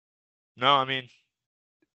 No, do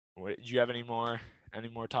you have any more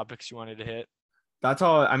topics you wanted to hit? That's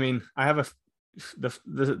all. I mean, I have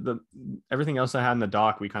the everything else I had in the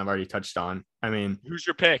doc we kind of already touched on. I mean, who's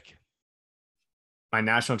your pick? My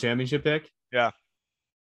national championship pick? Yeah.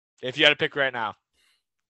 If you had to pick right now.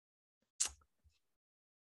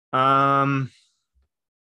 I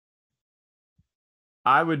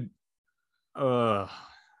would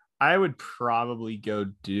probably go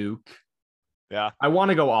Duke. Yeah. I want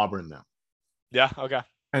to go Auburn though. Yeah, okay.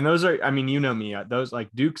 And those are, you know me, those like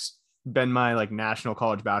Duke's been my like national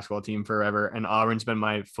college basketball team forever, and Auburn's been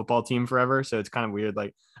my football team forever. So it's kind of weird.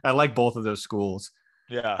 Like I like both of those schools.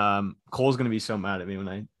 Yeah. Cole's gonna be so mad at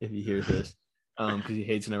me if he hears this, because he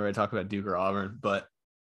hates whenever I talk about Duke or Auburn. But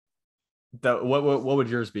what would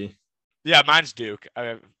yours be? Yeah, mine's Duke.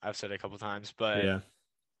 I've said it a couple times, but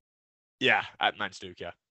yeah, mine's Duke.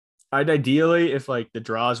 Yeah. I'd ideally, if like the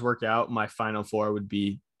draws work out, my final 4 would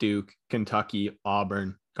be Duke, Kentucky,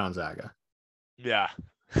 Auburn, Gonzaga. Yeah.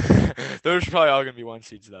 Those are probably all going to be 1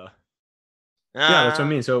 seeds though. Yeah, that's what I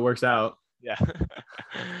mean. So it works out. Yeah.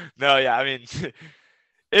 No, yeah.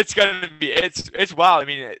 It's going to be, it's wild.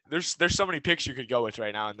 There's so many picks you could go with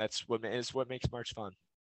right now, and that's what makes March fun.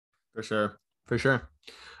 For sure.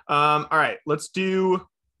 All right, let's do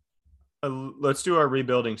let's do our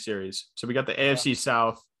rebuilding series. So we got the AFC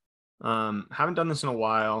South. Haven't done this in a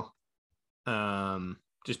while.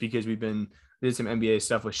 Just because we did some NBA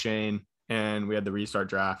stuff with Shane and we had the restart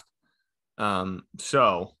draft.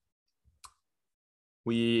 So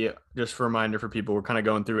we, just for a reminder for people, we're kind of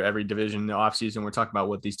going through every division in the offseason. We're talking about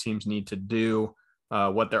what these teams need to do,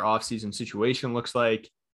 what their offseason situation looks like.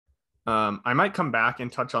 I might come back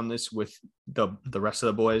and touch on this with the rest of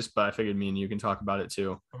the boys, but I figured me and you can talk about it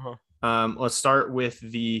too. Let's start with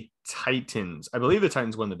the Titans. I believe the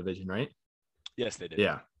Titans won the division, right? Yes, they did.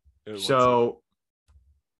 Yeah. So,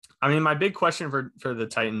 I mean, my big question for the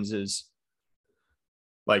Titans is,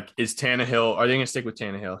 like, is Tannehill, are they going to stick with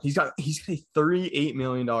Tannehill? He's got a $38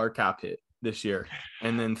 million cap hit this year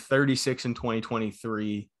and then 36 in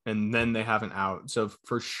 2023. And then they have an out. So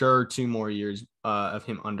for sure, 2 more years of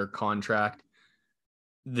him under contract.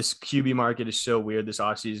 This QB market is so weird this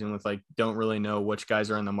offseason with, like, don't really know which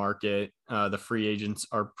guys are in the market. The free agents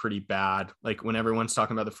are pretty bad. Like, when everyone's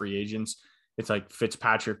talking about the free agents, it's like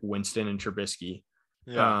Fitzpatrick, Winston, and Trubisky.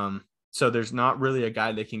 Yeah. So there's not really a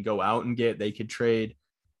guy they can go out and get. They could trade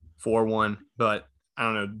for one, but I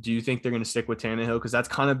don't know. Do you think they're going to stick with Tannehill? Because that's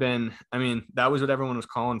kind of been, I mean, that was what everyone was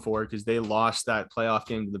calling for because they lost that playoff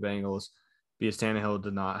game to the Bengals because Tannehill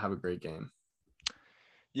did not have a great game.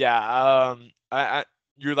 Yeah.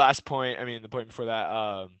 Your last point, I mean, the point before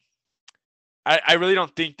that, I really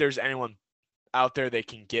don't think there's anyone out there they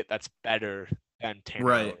can get that's better than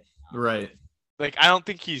Tannehill. Right. Like, I don't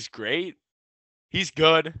think he's great. He's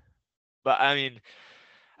good, but I mean,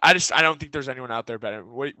 I don't think there's anyone out there better.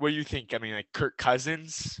 What do you think? I mean, like Kirk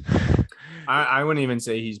Cousins? I wouldn't even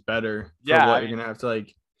say he's better. You're gonna have to,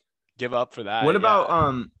 like, give up for that. What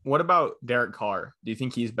about Derek Carr? Do you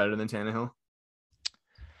think he's better than Tannehill?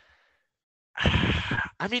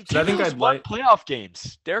 I mean, Tannehill's won playoff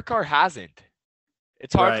games. Derek Carr hasn't.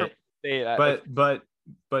 It's hard for me to say that.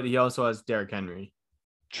 But he also has Derrick Henry.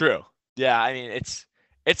 True. Yeah, I mean, it's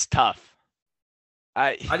tough.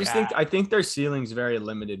 I think their ceiling's very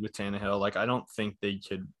limited with Tannehill. Like, I don't think they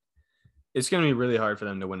could. It's going to be really hard for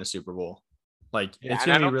them to win a Super Bowl. Like, it's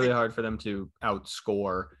going to be really hard for them to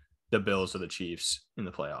outscore the Bills or the Chiefs in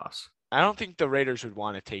the playoffs. I don't think the Raiders would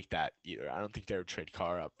want to take that either. I don't think they would trade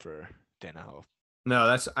Carr up for Tannehill.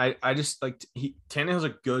 No, I just, like, Tannehill's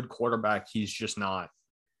a good quarterback. He's just not.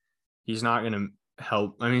 He's not going to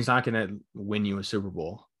help. I mean, he's not going to win you a Super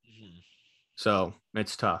Bowl. Mm-hmm. So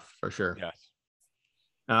it's tough for sure. Yes.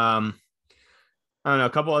 I don't know. A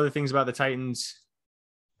couple other things about the Titans.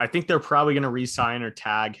 I think they're probably going to re-sign or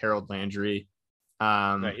tag Harold Landry. He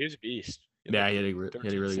was a beast. He had a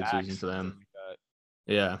really good season for them.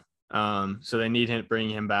 Yeah. So they need to bring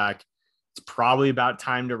him back. It's probably about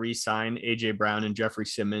time to re-sign AJ Brown and Jeffrey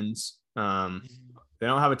Simmons. They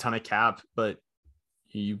don't have a ton of cap, but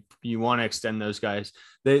you want to extend those guys.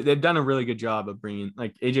 They've done a really good job of bringing,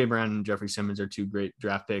 like, AJ Brown and Jeffrey Simmons are 2 great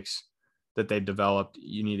draft picks that they developed.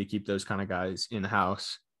 You need to keep those kind of guys in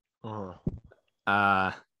house.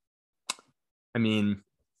 I mean,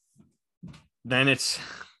 then it's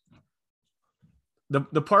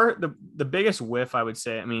the biggest whiff, I would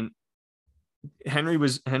say. I mean, Henry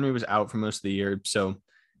was out for most of the year, so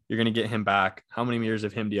you're going to get him back. How many years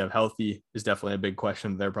of him do you have healthy is definitely a big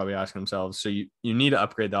question they're probably asking themselves. So you need to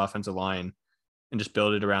upgrade the offensive line and just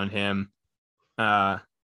build it around him.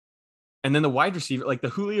 And then the wide receiver, like, the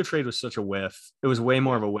Julio trade was such a whiff. It was way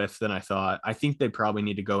more of a whiff than I thought. I think they probably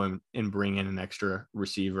need to go and bring in an extra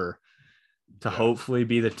receiver to hopefully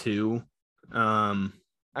be the 2. I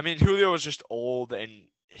mean, Julio was just old and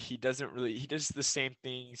he does the same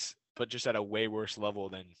things, but just at a way worse level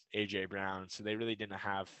than AJ Brown. So they really didn't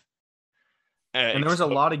have. And there was a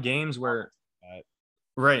lot of games where,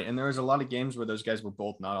 and there was a lot of games where those guys were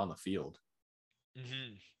both not on the field.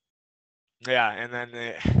 Mm-hmm. Yeah, and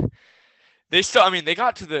then they still, I mean, they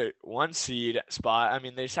got to the 1 seed spot. I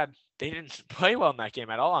mean, they didn't play well in that game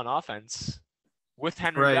at all on offense with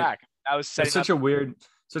Henry back. That was such a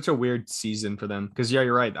weird season for them. Because, yeah,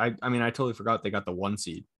 you're right. I mean, I totally forgot they got the 1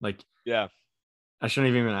 seed. Like, yeah, I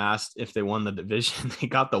shouldn't have even asked if they won the division. They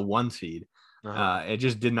got the 1 seed. It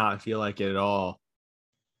just did not feel like it at all.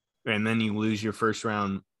 And then you lose your first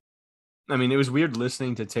round. I mean, it was weird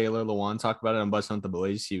listening to Taylor Lewan talk about it on Bustin' Up the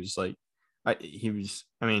Boys. He was like,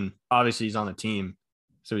 obviously he's on the team,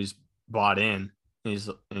 so he's bought in. And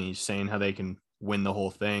he's saying how they can win the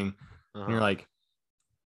whole thing. And you're like,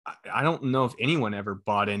 I don't know if anyone ever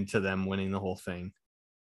bought into them winning the whole thing.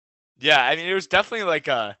 Yeah, I mean, it was definitely like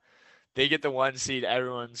they get the 1 seed,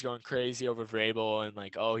 everyone's going crazy over Vrabel and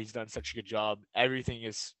like, oh, he's done such a good job. Everything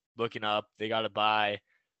is looking up. They got to buy.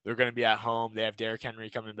 They're going to be at home. They have Derrick Henry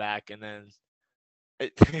coming back, and then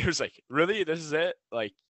it was like, really, this is it?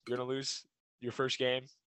 Like, you're gonna lose your first game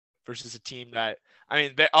versus a team that, I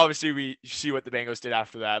mean, obviously we see what the Bengals did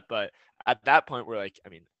after that, but at that point we're like, I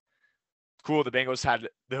mean, cool, the Bengals had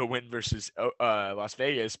the win versus Las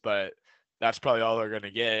Vegas, but that's probably all they're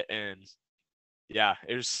gonna get. And yeah,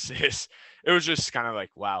 it was just kind of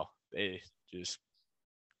like, wow, they just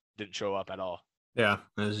didn't show up at all. Yeah,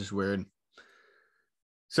 it was just weird.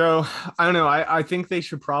 So I don't know. I think they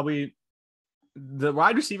should probably. The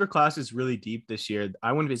wide receiver class is really deep this year.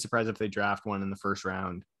 I wouldn't be surprised if they draft one in the first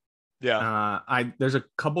round. Yeah. There's a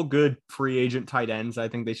couple good free agent tight ends I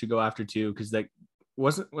think they should go after too, because they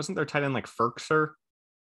wasn't their tight end like Ferkser?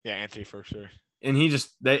 Yeah, Anthony Ferkser. And he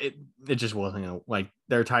just it just wasn't like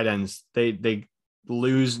their tight ends. They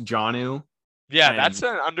lose Jonnu. Yeah, that's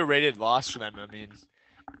an underrated loss for them. I mean,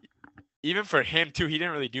 even for him too, he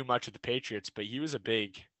didn't really do much with the Patriots, but he was a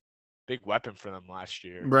big weapon for them last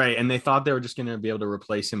year. Right. And they thought they were just going to be able to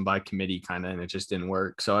replace him by committee kind of, and it just didn't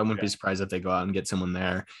work. So I wouldn't be surprised if they go out and get someone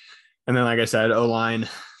there. And then, like I said, O-line,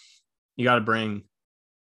 you got to bring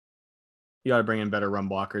in better run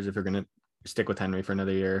blockers if you're going to stick with Henry for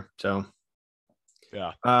another year. So,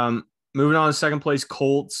 yeah. Moving on to second place,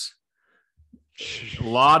 Colts. A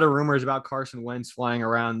lot of rumors about Carson Wentz flying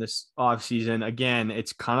around this offseason. Again,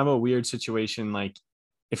 it's kind of a weird situation. Like,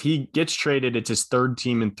 if he gets traded, it's his third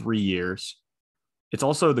team in 3 years. It's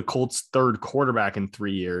also the Colts' third quarterback in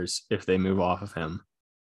 3 years if they move off of him.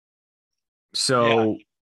 So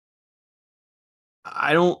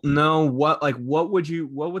I don't know what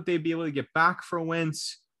would they be able to get back for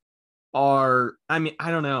Wentz? Or I mean, I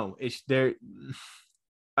don't know. It's there.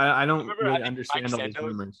 I don't really understand all these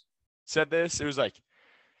rumors. Said this. It was like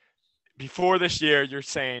before this year. You're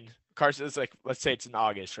saying Carson is like, let's say it's in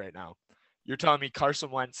August right now. You're telling me Carson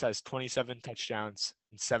Wentz has 27 touchdowns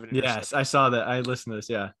and 7 interceptions. Yes, I saw that. I listened to this.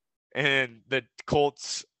 Yeah. And the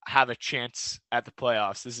Colts have a chance at the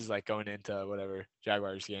playoffs. This is like going into whatever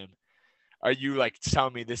Jaguars game. Are you like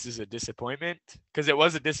telling me this is a disappointment? Because it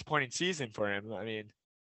was a disappointing season for him. I mean,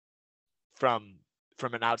 from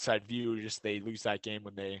an outside view, just they lose that game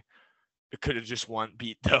when they could have just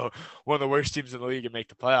beat one of the worst teams in the league and make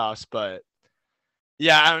the playoffs. But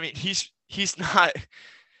yeah, I mean, he's not.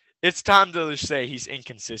 It's time to just say he's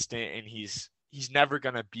inconsistent, and he's never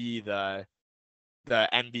gonna be the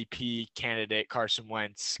MVP candidate, Carson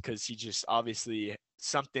Wentz, because he just obviously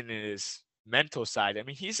something in his mental side. I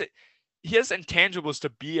mean, he has intangibles to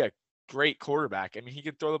be a great quarterback. I mean, he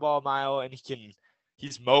can throw the ball a mile, and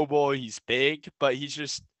he's mobile, he's big, but he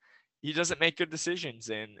doesn't make good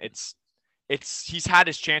decisions, and he's had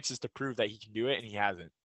his chances to prove that he can do it, and he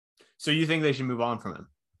hasn't. So you think they should move on from him?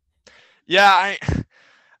 Yeah,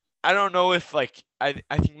 I don't know if I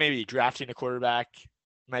think maybe drafting a quarterback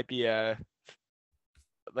might be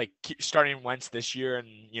starting Wentz this year and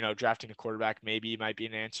drafting a quarterback maybe might be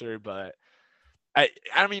an answer, but I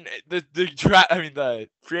mean the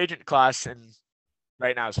free agent class and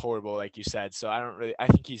right now is horrible, like you said. So I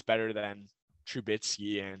think he's better than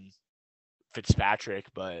Trubisky and Fitzpatrick,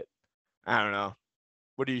 but I don't know.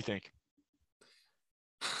 What do you think?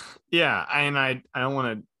 Yeah, and I don't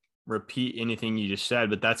want to repeat anything you just said,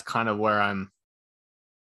 but that's kind of where I'm.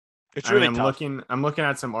 It's really tough. I'm looking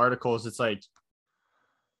at some articles. It's like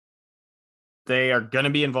they are going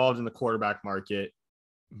to be involved in the quarterback market,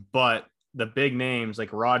 but the big names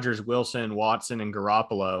like Rodgers, Wilson, Watson, and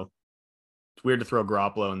Garoppolo. It's weird to throw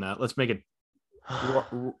Garoppolo in that. Let's make it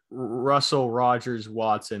Russell, Rodgers,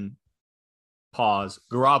 Watson. Pause.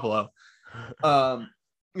 Garoppolo.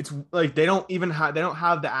 It's like they don't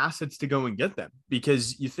have the assets to go and get them,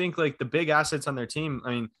 because you think like the big assets on their team.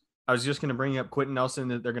 I mean, I was just going to bring up Quentin Nelson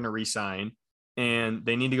that they're going to re-sign, and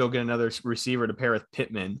they need to go get another receiver to pair with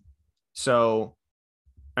Pittman. So,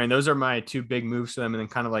 I mean, those are my two big moves for them. And then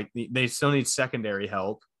kind of like they still need secondary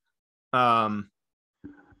help. So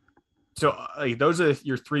like those are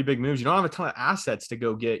your three big moves. You don't have a ton of assets to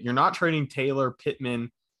go get. You're not trading Taylor,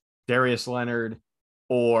 Pittman, Darius Leonard,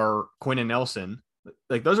 or Quentin Nelson.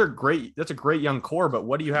 Like those are great. That's a great young core, but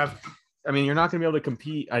what do you have? I mean, you're not going to be able to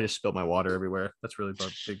compete. I just spilled my water everywhere. That's really a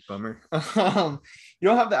big bummer. You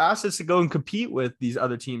don't have the assets to go and compete with these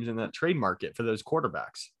other teams in that trade market for those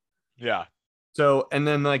quarterbacks. Yeah. So, and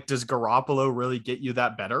then like, does Garoppolo really get you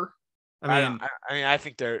that better? I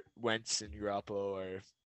think they're Wentz and Garoppolo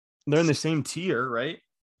they're in the same tier, right?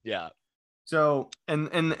 Yeah. So, and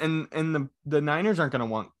the Niners aren't going to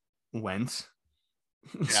want Wentz.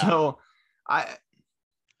 Yeah. So,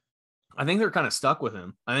 I think they're kind of stuck with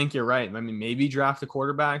him. I think you're right. I mean, maybe draft a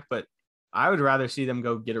quarterback, but I would rather see them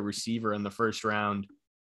go get a receiver in the first round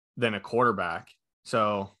than a quarterback.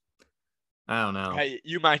 So, I don't know.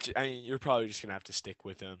 You might. I mean, you're probably just gonna have to stick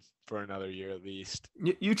with him for another year at least.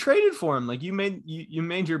 You traded for him. Like you made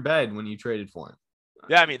your bed when you traded for him.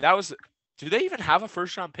 Yeah, I mean that was. Do they even have a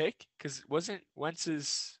first round pick? Because wasn't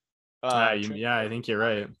Wentz's Yeah, I think you're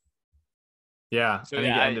right. Yeah, So I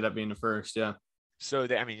think yeah, it ended up being the first. Yeah. so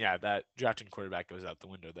I mean, yeah, that drafting quarterback goes out the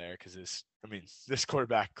window there because this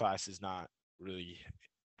quarterback class is not really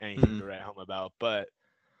anything to write home about. But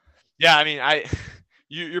yeah, I mean,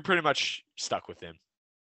 you're pretty much stuck with him.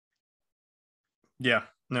 Yeah,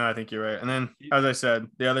 no, I think you're right. And then, as I said,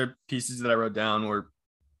 the other pieces that I wrote down were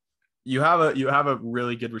you have a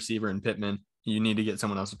really good receiver in Pittman. You need to get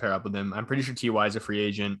someone else to pair up with him. I'm pretty sure Ty is a free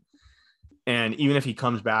agent, and even if he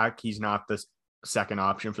comes back, he's not the second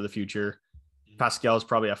option for the future. Pascal's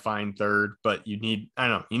probably a fine third, but you need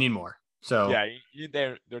more. So yeah,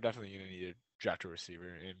 they're definitely gonna need to draft a receiver,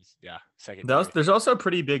 and yeah, second. There's also a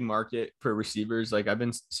pretty big market for receivers. Like I've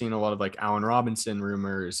been seeing a lot of like Allen Robinson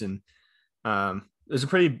rumors, and there's a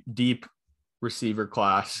pretty deep receiver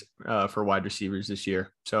class for wide receivers this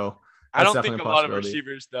year. So I don't think a lot of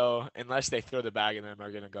receivers, though, unless they throw the bag in them, are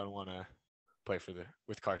gonna want to play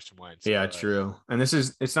with Carson Wentz. Yeah, true. And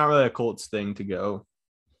it's not really a Colts thing to go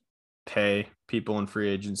pay people in free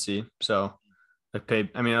agency. So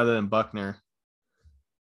other than Buckner,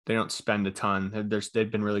 they don't spend a ton.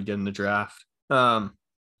 They've been really good in the draft. Yeah,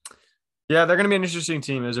 they're going to be an interesting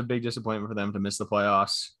team. It was a big disappointment for them to miss the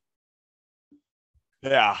playoffs.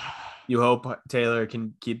 Yeah. You hope Taylor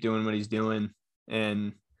can keep doing what he's doing.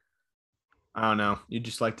 And I don't know. You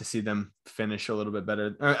just like to see them finish a little bit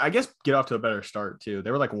better. I guess get off to a better start too. They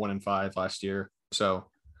were like 1-5 last year. So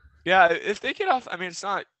yeah, if they get off, I mean, it's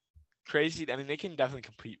not crazy. I mean, they can definitely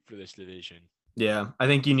compete for this division. Yeah, I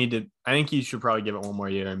think you should probably give it one more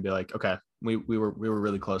year and be like, okay, we were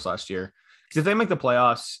really close last year. Because if they make the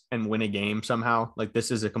playoffs and win a game somehow, like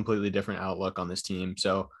this is a completely different outlook on this team.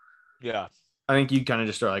 So yeah, I think you kind of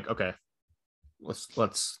just start like, okay,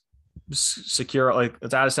 let's secure, like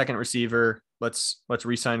let's add a second receiver. Let's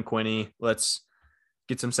re-sign Quinney. Let's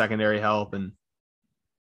get some secondary help and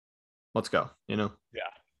let's go. Yeah,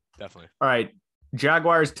 definitely. All right,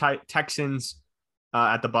 Jaguars, Texans.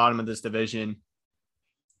 At the bottom of this division.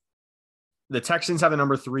 The Texans have the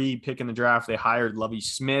number 3 pick in the draft. They hired Lovie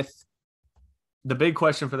Smith. The big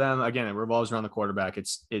question for them, again, it revolves around the quarterback.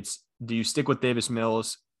 It's do you stick with Davis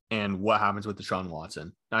Mills and what happens with Deshaun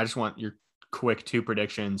Watson? I just want your quick 2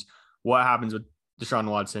 predictions. What happens with Deshaun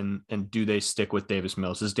Watson and do they stick with Davis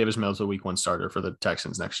Mills? Is Davis Mills a week 1 starter for the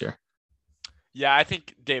Texans next year? Yeah, I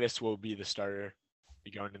think Davis will be the starter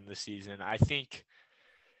going into the season. I think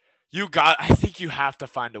you have to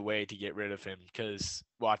find a way to get rid of him because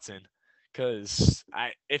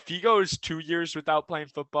if he goes 2 years without playing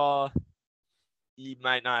football, he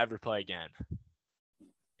might not ever play again.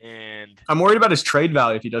 And I'm worried about his trade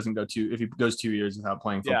value if he goes 2 years without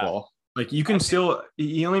playing football. Yeah. Like you can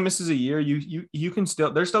he only misses a year. You can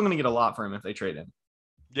still, they're still going to get a lot for him if they trade him.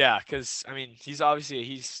 Yeah, because I mean, he's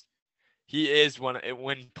when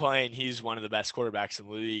playing, he's one of the best quarterbacks in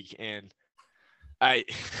the league, and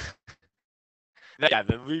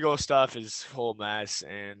the legal stuff is a whole mess,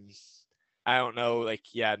 and I don't know. I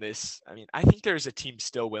think there's a team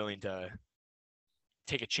still willing to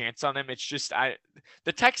take a chance on him. It's just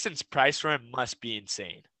the Texans' price for him must be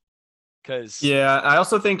insane. I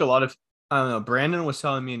also think a lot of Brandon was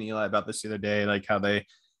telling me and Eli about this the other day, like how they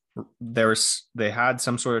had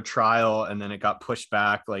some sort of trial and then it got pushed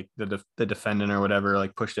back, like the defendant or whatever,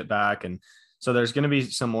 like pushed it back, and so there's going to be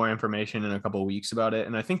some more information in a couple of weeks about it.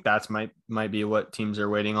 And I think that's might be what teams are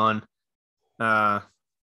waiting on. I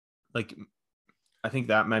think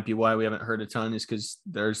that might be why we haven't heard a ton, is because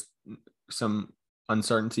there's some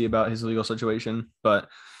uncertainty about his legal situation. But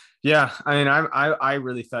yeah, I mean, I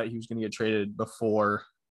really thought he was going to get traded before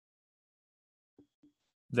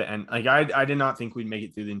the end. Like I did not think we'd make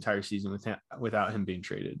it through the entire season without him being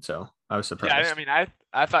traded. So I was surprised. Yeah, I mean,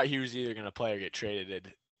 I thought he was either going to play or get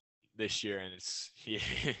traded this year, and he's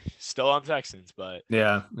still on Texans, but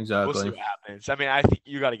yeah, exactly. We'll see what happens. I mean, I think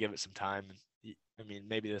you got to give it some time. I mean,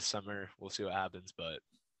 maybe this summer we'll see what happens, but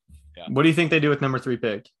yeah. What do you think they do with number 3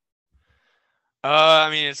 pick? I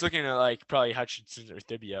mean, it's looking at like probably Hutchinson or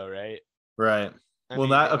Thibodeau, right? Right.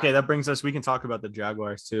 That brings us. We can talk about the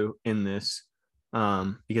Jaguars too in this,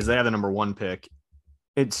 because they have the number 1 pick.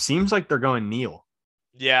 It seems like they're going Neal.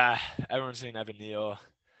 Yeah, everyone's saying Evan Neal.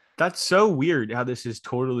 That's so weird how this is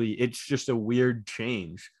it's just a weird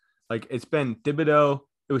change. Like it's been Thibodeau.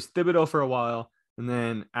 It was Thibodeau for a while. And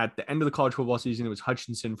then at the end of the college football season, it was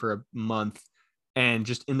Hutchinson for a month. And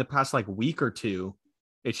just in the past like week or two,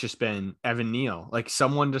 it's just been Evan Neal. Like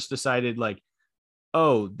someone just decided like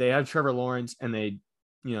oh, they have Trevor Lawrence and they,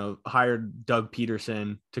 hired Doug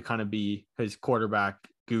Peterson to kind of be his quarterback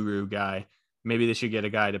guru guy. Maybe they should get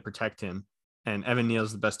a guy to protect him. And Evan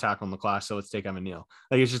Neal's the best tackle in the class, so let's take Evan Neal.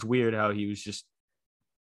 Like, it's just weird how he's just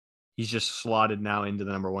slotted now into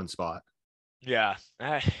the number one spot. Yeah.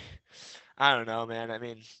 I don't know, man. I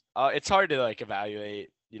mean, it's hard to like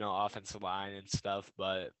evaluate, offensive line and stuff,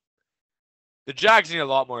 but the Jags need a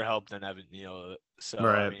lot more help than Evan Neal. So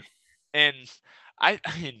Right. I mean, and I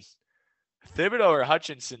mean, Thibodeau or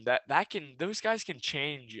Hutchinson, those guys can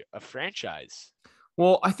change a franchise.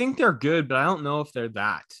 Well, I think they're good, but I don't know if they're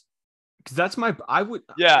that. Because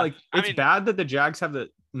Yeah. It's bad that the Jags have the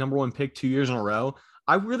number one pick 2 years in a row.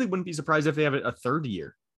 I really wouldn't be surprised if they have it a third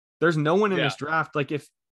year. There's no one in this draft. Like, if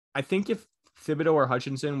Thibodeau or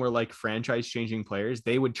Hutchinson were like franchise changing players,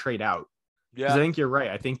 they would trade out. Because I think you're right.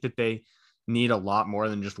 I think that they need a lot more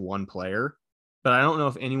than just one player. But I don't know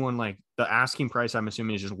if anyone, like, the asking price, I'm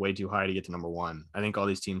assuming, is just way too high to get to number one. I think all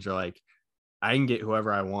these teams are like, I can get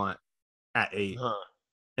whoever I want at 8.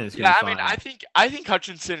 And it's gonna be fine. I mean, I think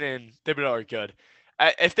Hutchinson and Thibodeau are good.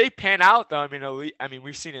 If they pan out, though,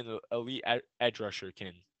 we've seen an elite edge rusher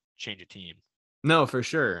can change a team. No, for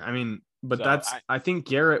sure. I mean, but so I think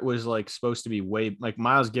Garrett was like supposed to be way, like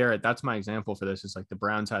Myles Garrett. That's my example for this. It's like the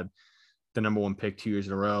Browns had the number one pick 2 years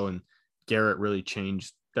in a row, and Garrett really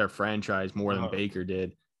changed their franchise more than Baker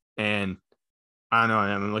did. And I don't know.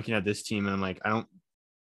 I'm looking at this team and I'm like, I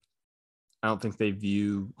don't think they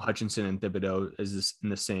view Hutchinson and Thibodeau as this in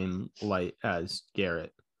the same light as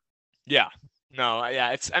Garrett. Yeah. No.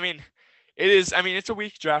 Yeah. It's a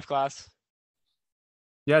weak draft class.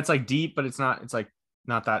 Yeah, it's like deep, but it's not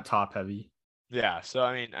not that top heavy. Yeah. So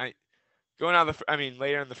later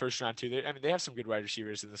in the first round too. They have some good wide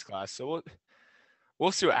receivers in this class. So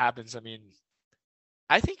we'll see what happens. I mean,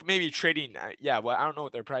 I think maybe trading. Well, I don't know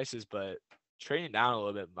what their price is, but trading down a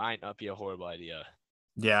little bit might not be a horrible idea.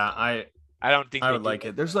 Yeah, I don't think I would like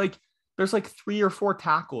it. There's like 3 or 4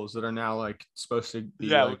 tackles that are now like supposed to be.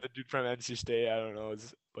 Yeah, with the dude from NC State. I don't know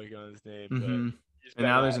what's like on his name. Mm-hmm. And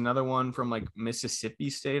now there's another one from like Mississippi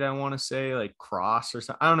State. I want to say like Cross or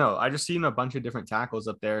something. I don't know. I just seen a bunch of different tackles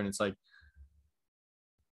up there, and it's like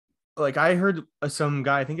I heard some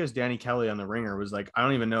guy, I think it was Danny Kelly on the Ringer, was like, I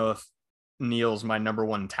don't even know if Neal's my number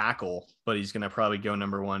one tackle, but he's gonna probably go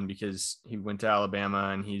number one because he went to Alabama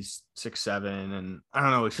and he's 6'7", and I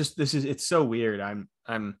don't know. It's just it's so weird. I'm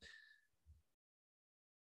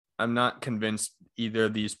not convinced either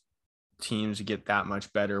of these teams get that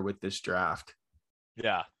much better with this draft.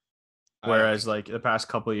 Yeah. Whereas like the past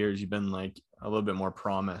couple of years, you've been like a little bit more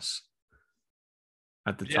promise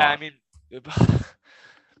at the top. Yeah, I mean,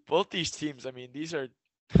 both these teams. I mean, these are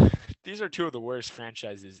two of the worst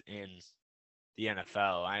franchises in the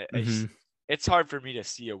NFL. It's hard for me to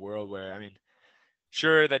see a world where,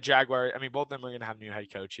 sure, the Jaguars, both of them are going to have new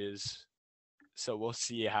head coaches, so we'll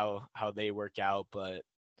see how they work out. But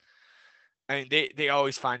they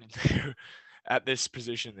always find at this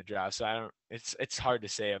position in the draft. So it's hard to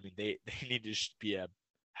say. They need to just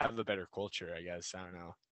have a better culture, I guess. I don't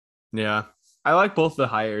know. Yeah. I like both the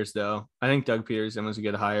hires though. I think Doug Peterson was a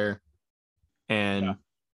good hire, and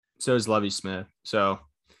so is Lovie Smith. So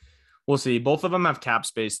we'll see. Both of them have cap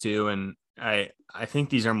space too. And I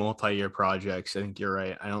think these are multi-year projects. I think you're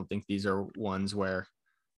right. I don't think these are ones where,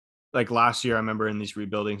 like last year, I remember in these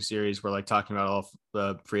rebuilding series, we're like talking about all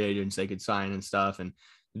the free agents they could sign and stuff. And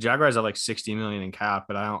the Jaguars have like 60 million in cap,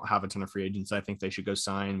 but I don't have a ton of free agents I think they should go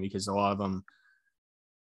sign, because a lot of them,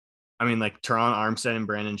 like Teron Armstead and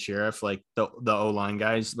Brandon Sheriff, like the O-line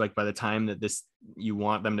guys, like by the time that you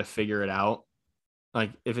want them to figure it out, like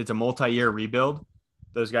if it's a multi-year rebuild,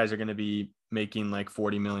 those guys are going to be making like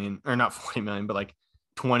 40 million, or not 40 million, but like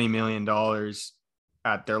 $20 million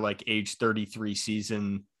at their like age 33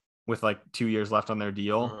 season with like 2 years left on their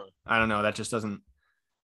deal. I don't know. That just doesn't,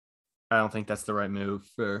 I don't think that's the right move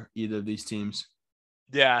for either of these teams.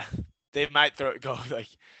 Yeah. They might go like,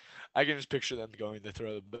 I can just picture them going to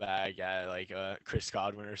throw the bag at like Chris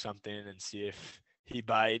Godwin or something and see if he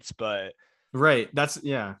bites. But right, that's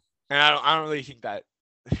yeah. And I don't really think that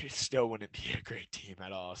it still wouldn't be a great team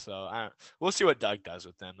at all. So we'll see what Doug does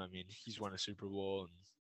with them. He's won a Super Bowl, and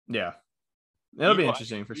yeah, it'll be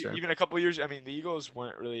interesting for sure. Even a couple of years. The Eagles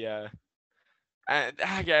weren't really.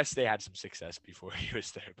 I guess they had some success before he was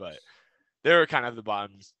there, but they were kind of the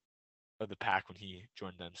bottom of the pack when he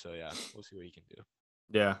joined them. So yeah, we'll see what he can do.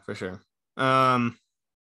 Yeah, for sure. That's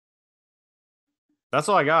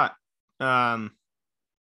all I got.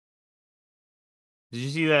 Did you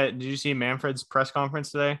see that? Did you see Manfred's press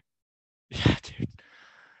conference today? Yeah, dude.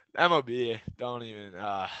 MLB, don't even.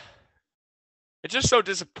 It's just so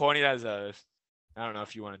disappointing as a I don't know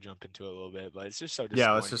if you want to jump into it a little bit, but it's just so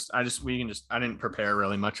Yeah, let's disappointing. just. I didn't prepare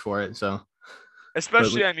really much for it, so. But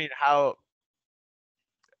Especially, I mean, how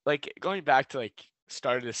like going back to like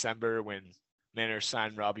start of December when Manners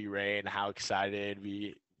signed Robbie Ray and how excited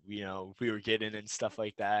we were getting and stuff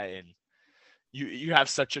like that, and you have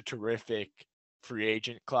such a terrific free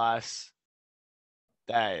agent class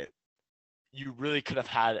that you really could have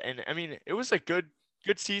had. And I mean, it was a good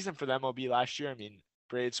season for the MLB last year. I mean,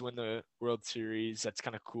 Braves win the World Series. That's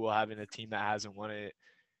kind of cool having a team that hasn't won it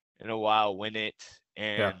in a while win it,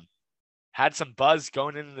 yeah, and had some buzz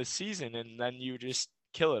going into the season, and then you just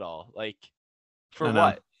kill it all. Like, for I know.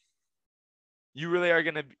 what? You really are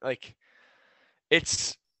gonna like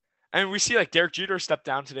it's. I mean, we see like Derek Jeter step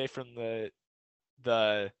down today from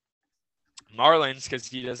the Marlins because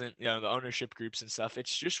he doesn't, the ownership groups and stuff.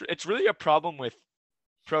 It's really a problem with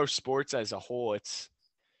pro sports as a whole. It's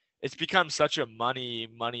become such a money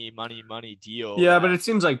deal Yeah, but that it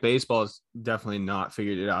seems like baseball's definitely not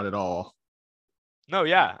figured it out at all. no,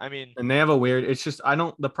 yeah. I mean, And they have a weird. It's just I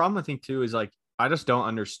don't. The problem I think too is like I just don't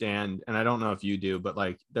understand, and I don't know if you do, but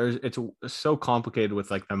like it's so complicated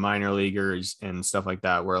with like the minor leaguers and stuff like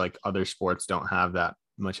that, where like other sports don't have that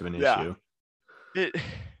much of an yeah. issue. It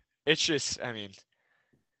it's just, I mean,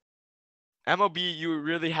 MLB, you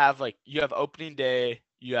really have like you have opening day,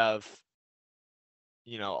 you have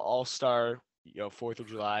All Star, 4th of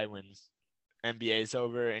July when NBA is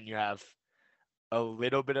over, and you have a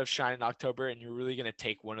little bit of shine in October, and you're really gonna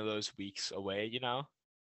take one of those weeks away.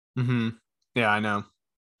 Mm-hmm. Yeah, I know.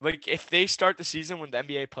 Like if they start the season when the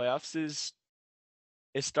NBA playoffs is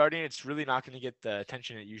starting, it's really not gonna get the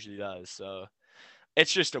attention it usually does. So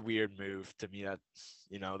it's just a weird move to me that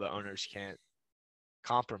the owners can't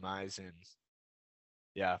compromise and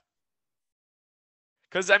yeah.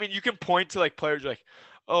 Because I mean, you can point to like players like,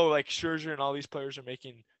 oh, like Scherzer and all these players are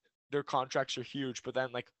making their contracts are huge, but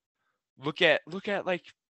then like look at like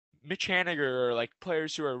Mitch Haniger or like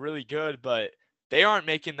players who are really good, but they aren't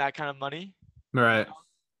making that kind of money. Right.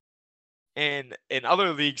 And in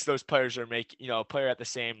other leagues, those players are making, a player at the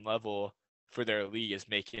same level for their league is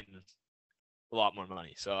making a lot more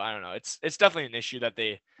money. So I don't know. It's definitely an issue that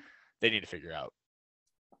they need to figure out.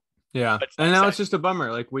 Yeah, But it's and now it's exciting. just a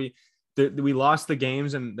bummer. Like we lost the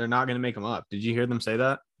games, and they're not going to make them up. Did you hear them say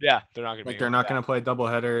that? Yeah, they're not gonna Like make they're them. not Yeah. going to play double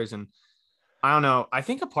headers, and I don't know. I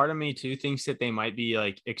think a part of me too thinks that they might be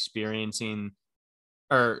like experiencing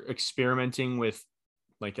or experimenting with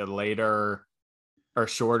like a later or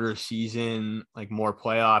shorter season, like more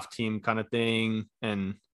playoff team kind of thing.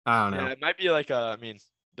 And I don't Yeah, know. it might be like I mean,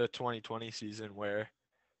 the 2020 season where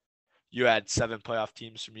you had 7 playoff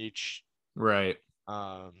teams from each. Right.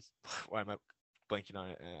 Um, why am I blanking on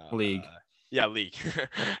it? League. Yeah, league,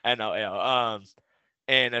 NLL.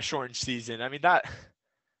 And a shortened season. I mean that,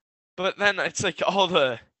 but then it's like all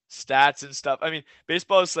the stats and stuff. I mean,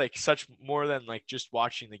 baseball is like such more than like just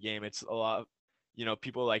watching the game. It's a lot.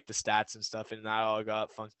 People like the stats and stuff, and that all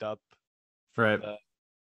got funked up from Right. the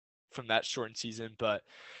from that shortened season. But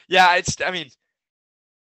yeah, I mean,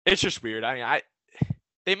 it's just weird. I mean,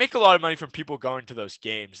 they make a lot of money from people going to those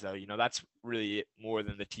games, though. That's really more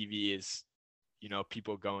than the TV is.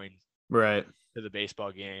 People going Right. to the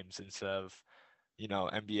baseball games instead of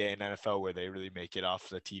NBA and NFL where they really make it off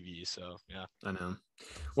the TV. So yeah, I know.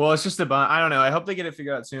 Well, it's just I don't know. I hope they get it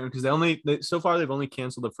figured out soon because so far they've only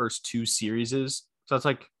canceled the first two series. So that's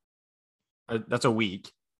like that's a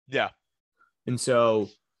week, yeah. and so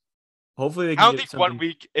hopefully they I can don't get think one something.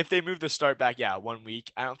 week if they move the start back, yeah, one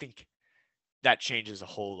week. I don't think that changes a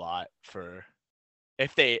whole lot for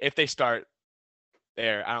if they start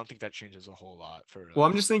there. I don't think that changes a whole lot for Well,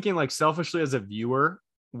 like I'm just thinking like selfishly as a viewer,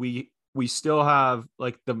 we still have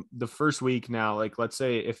like the first week now. Like let's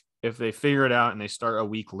say if they figure it out and they start a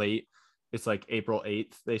week late, it's like April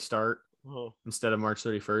 8th they start oh, instead of March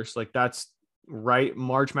 31st. Like that's right.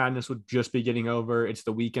 March Madness would just be getting over. It's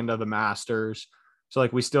the weekend of the Masters. So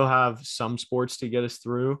like we still have some sports to get us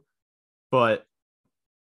through, but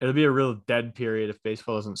it'll be a real dead period if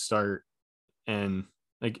baseball doesn't start and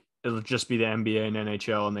like it'll just be the NBA and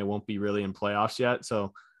NHL and they won't be really in playoffs yet.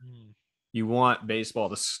 So hmm. you want baseball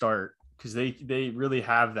to start because they really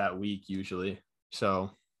have that week usually.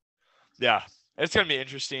 So Yeah, it's gonna be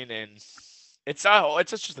interesting and it's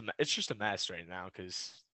just a mess right now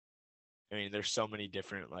because I mean there's so many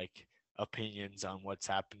different like opinions on what's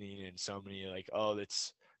happening and so many like oh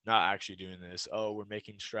that's not actually doing this, oh we're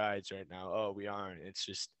making strides right now, oh we aren't.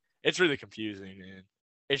 It's really confusing and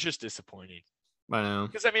it's just disappointing I know.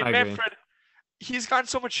 because I mean I agree. Manfred, he's gotten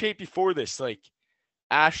so much hate before this like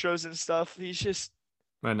Astros and stuff. He's just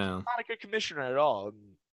I know. not a good commissioner at all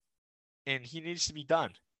and he needs to be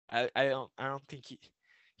done. I don't think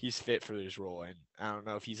he's fit for this role, and I don't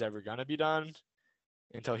know if he's ever gonna be done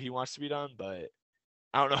until he wants to be done. But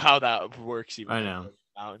I don't know how that works even I know.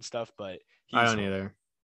 out and stuff. But I he's don't either.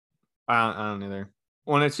 I don't either.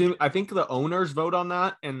 When it seems, I think the owners vote on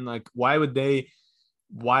that, and like, why would they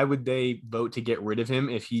vote to get rid of him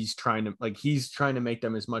if he's trying to make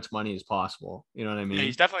them as much money as possible? You know what I mean? Yeah,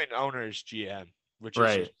 he's definitely an owner's GM, which is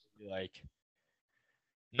Right. just like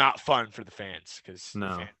not fun for the fans because the No,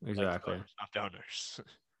 fans like the exactly. owners, not the owners.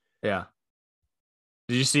 Yeah.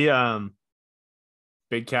 Did you see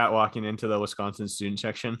Big Cat walking into the Wisconsin student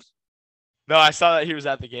section? No, I saw that he was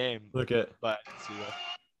at the game, Look at but I didn't see that.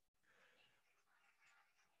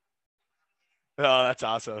 Oh, that's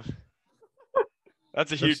awesome.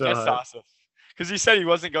 That's so awesome. Because he said he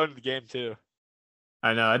wasn't going to the game too.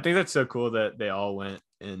 I know. I think that's so cool that they all went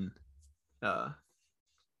and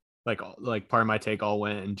like part of my take all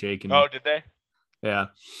went and Jake and Oh, did they? yeah.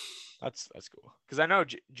 That's cool. Because I know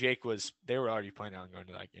Jake they were already planning on going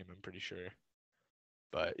to that game, I'm pretty sure.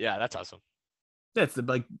 But yeah, that's awesome. That's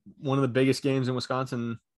like one of the biggest games in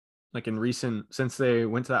Wisconsin, like since they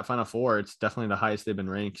went to that Final Four. It's definitely the highest they've been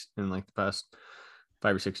ranked in like the past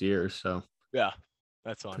 5 or 6 years. So yeah,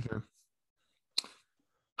 that's fun. Sure.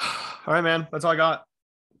 All right, man. That's all I got.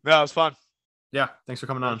 Yeah, it was fun. Yeah, thanks for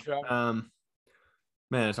coming on.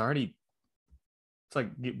 Man, it's like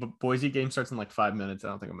Boise game starts in like 5 minutes. I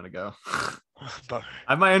don't think I'm gonna go. I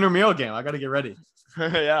have my intramural game. I got to get ready.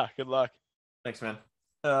 Yeah, good luck. Thanks, man.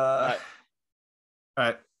 All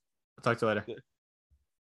right. I'll talk to you later.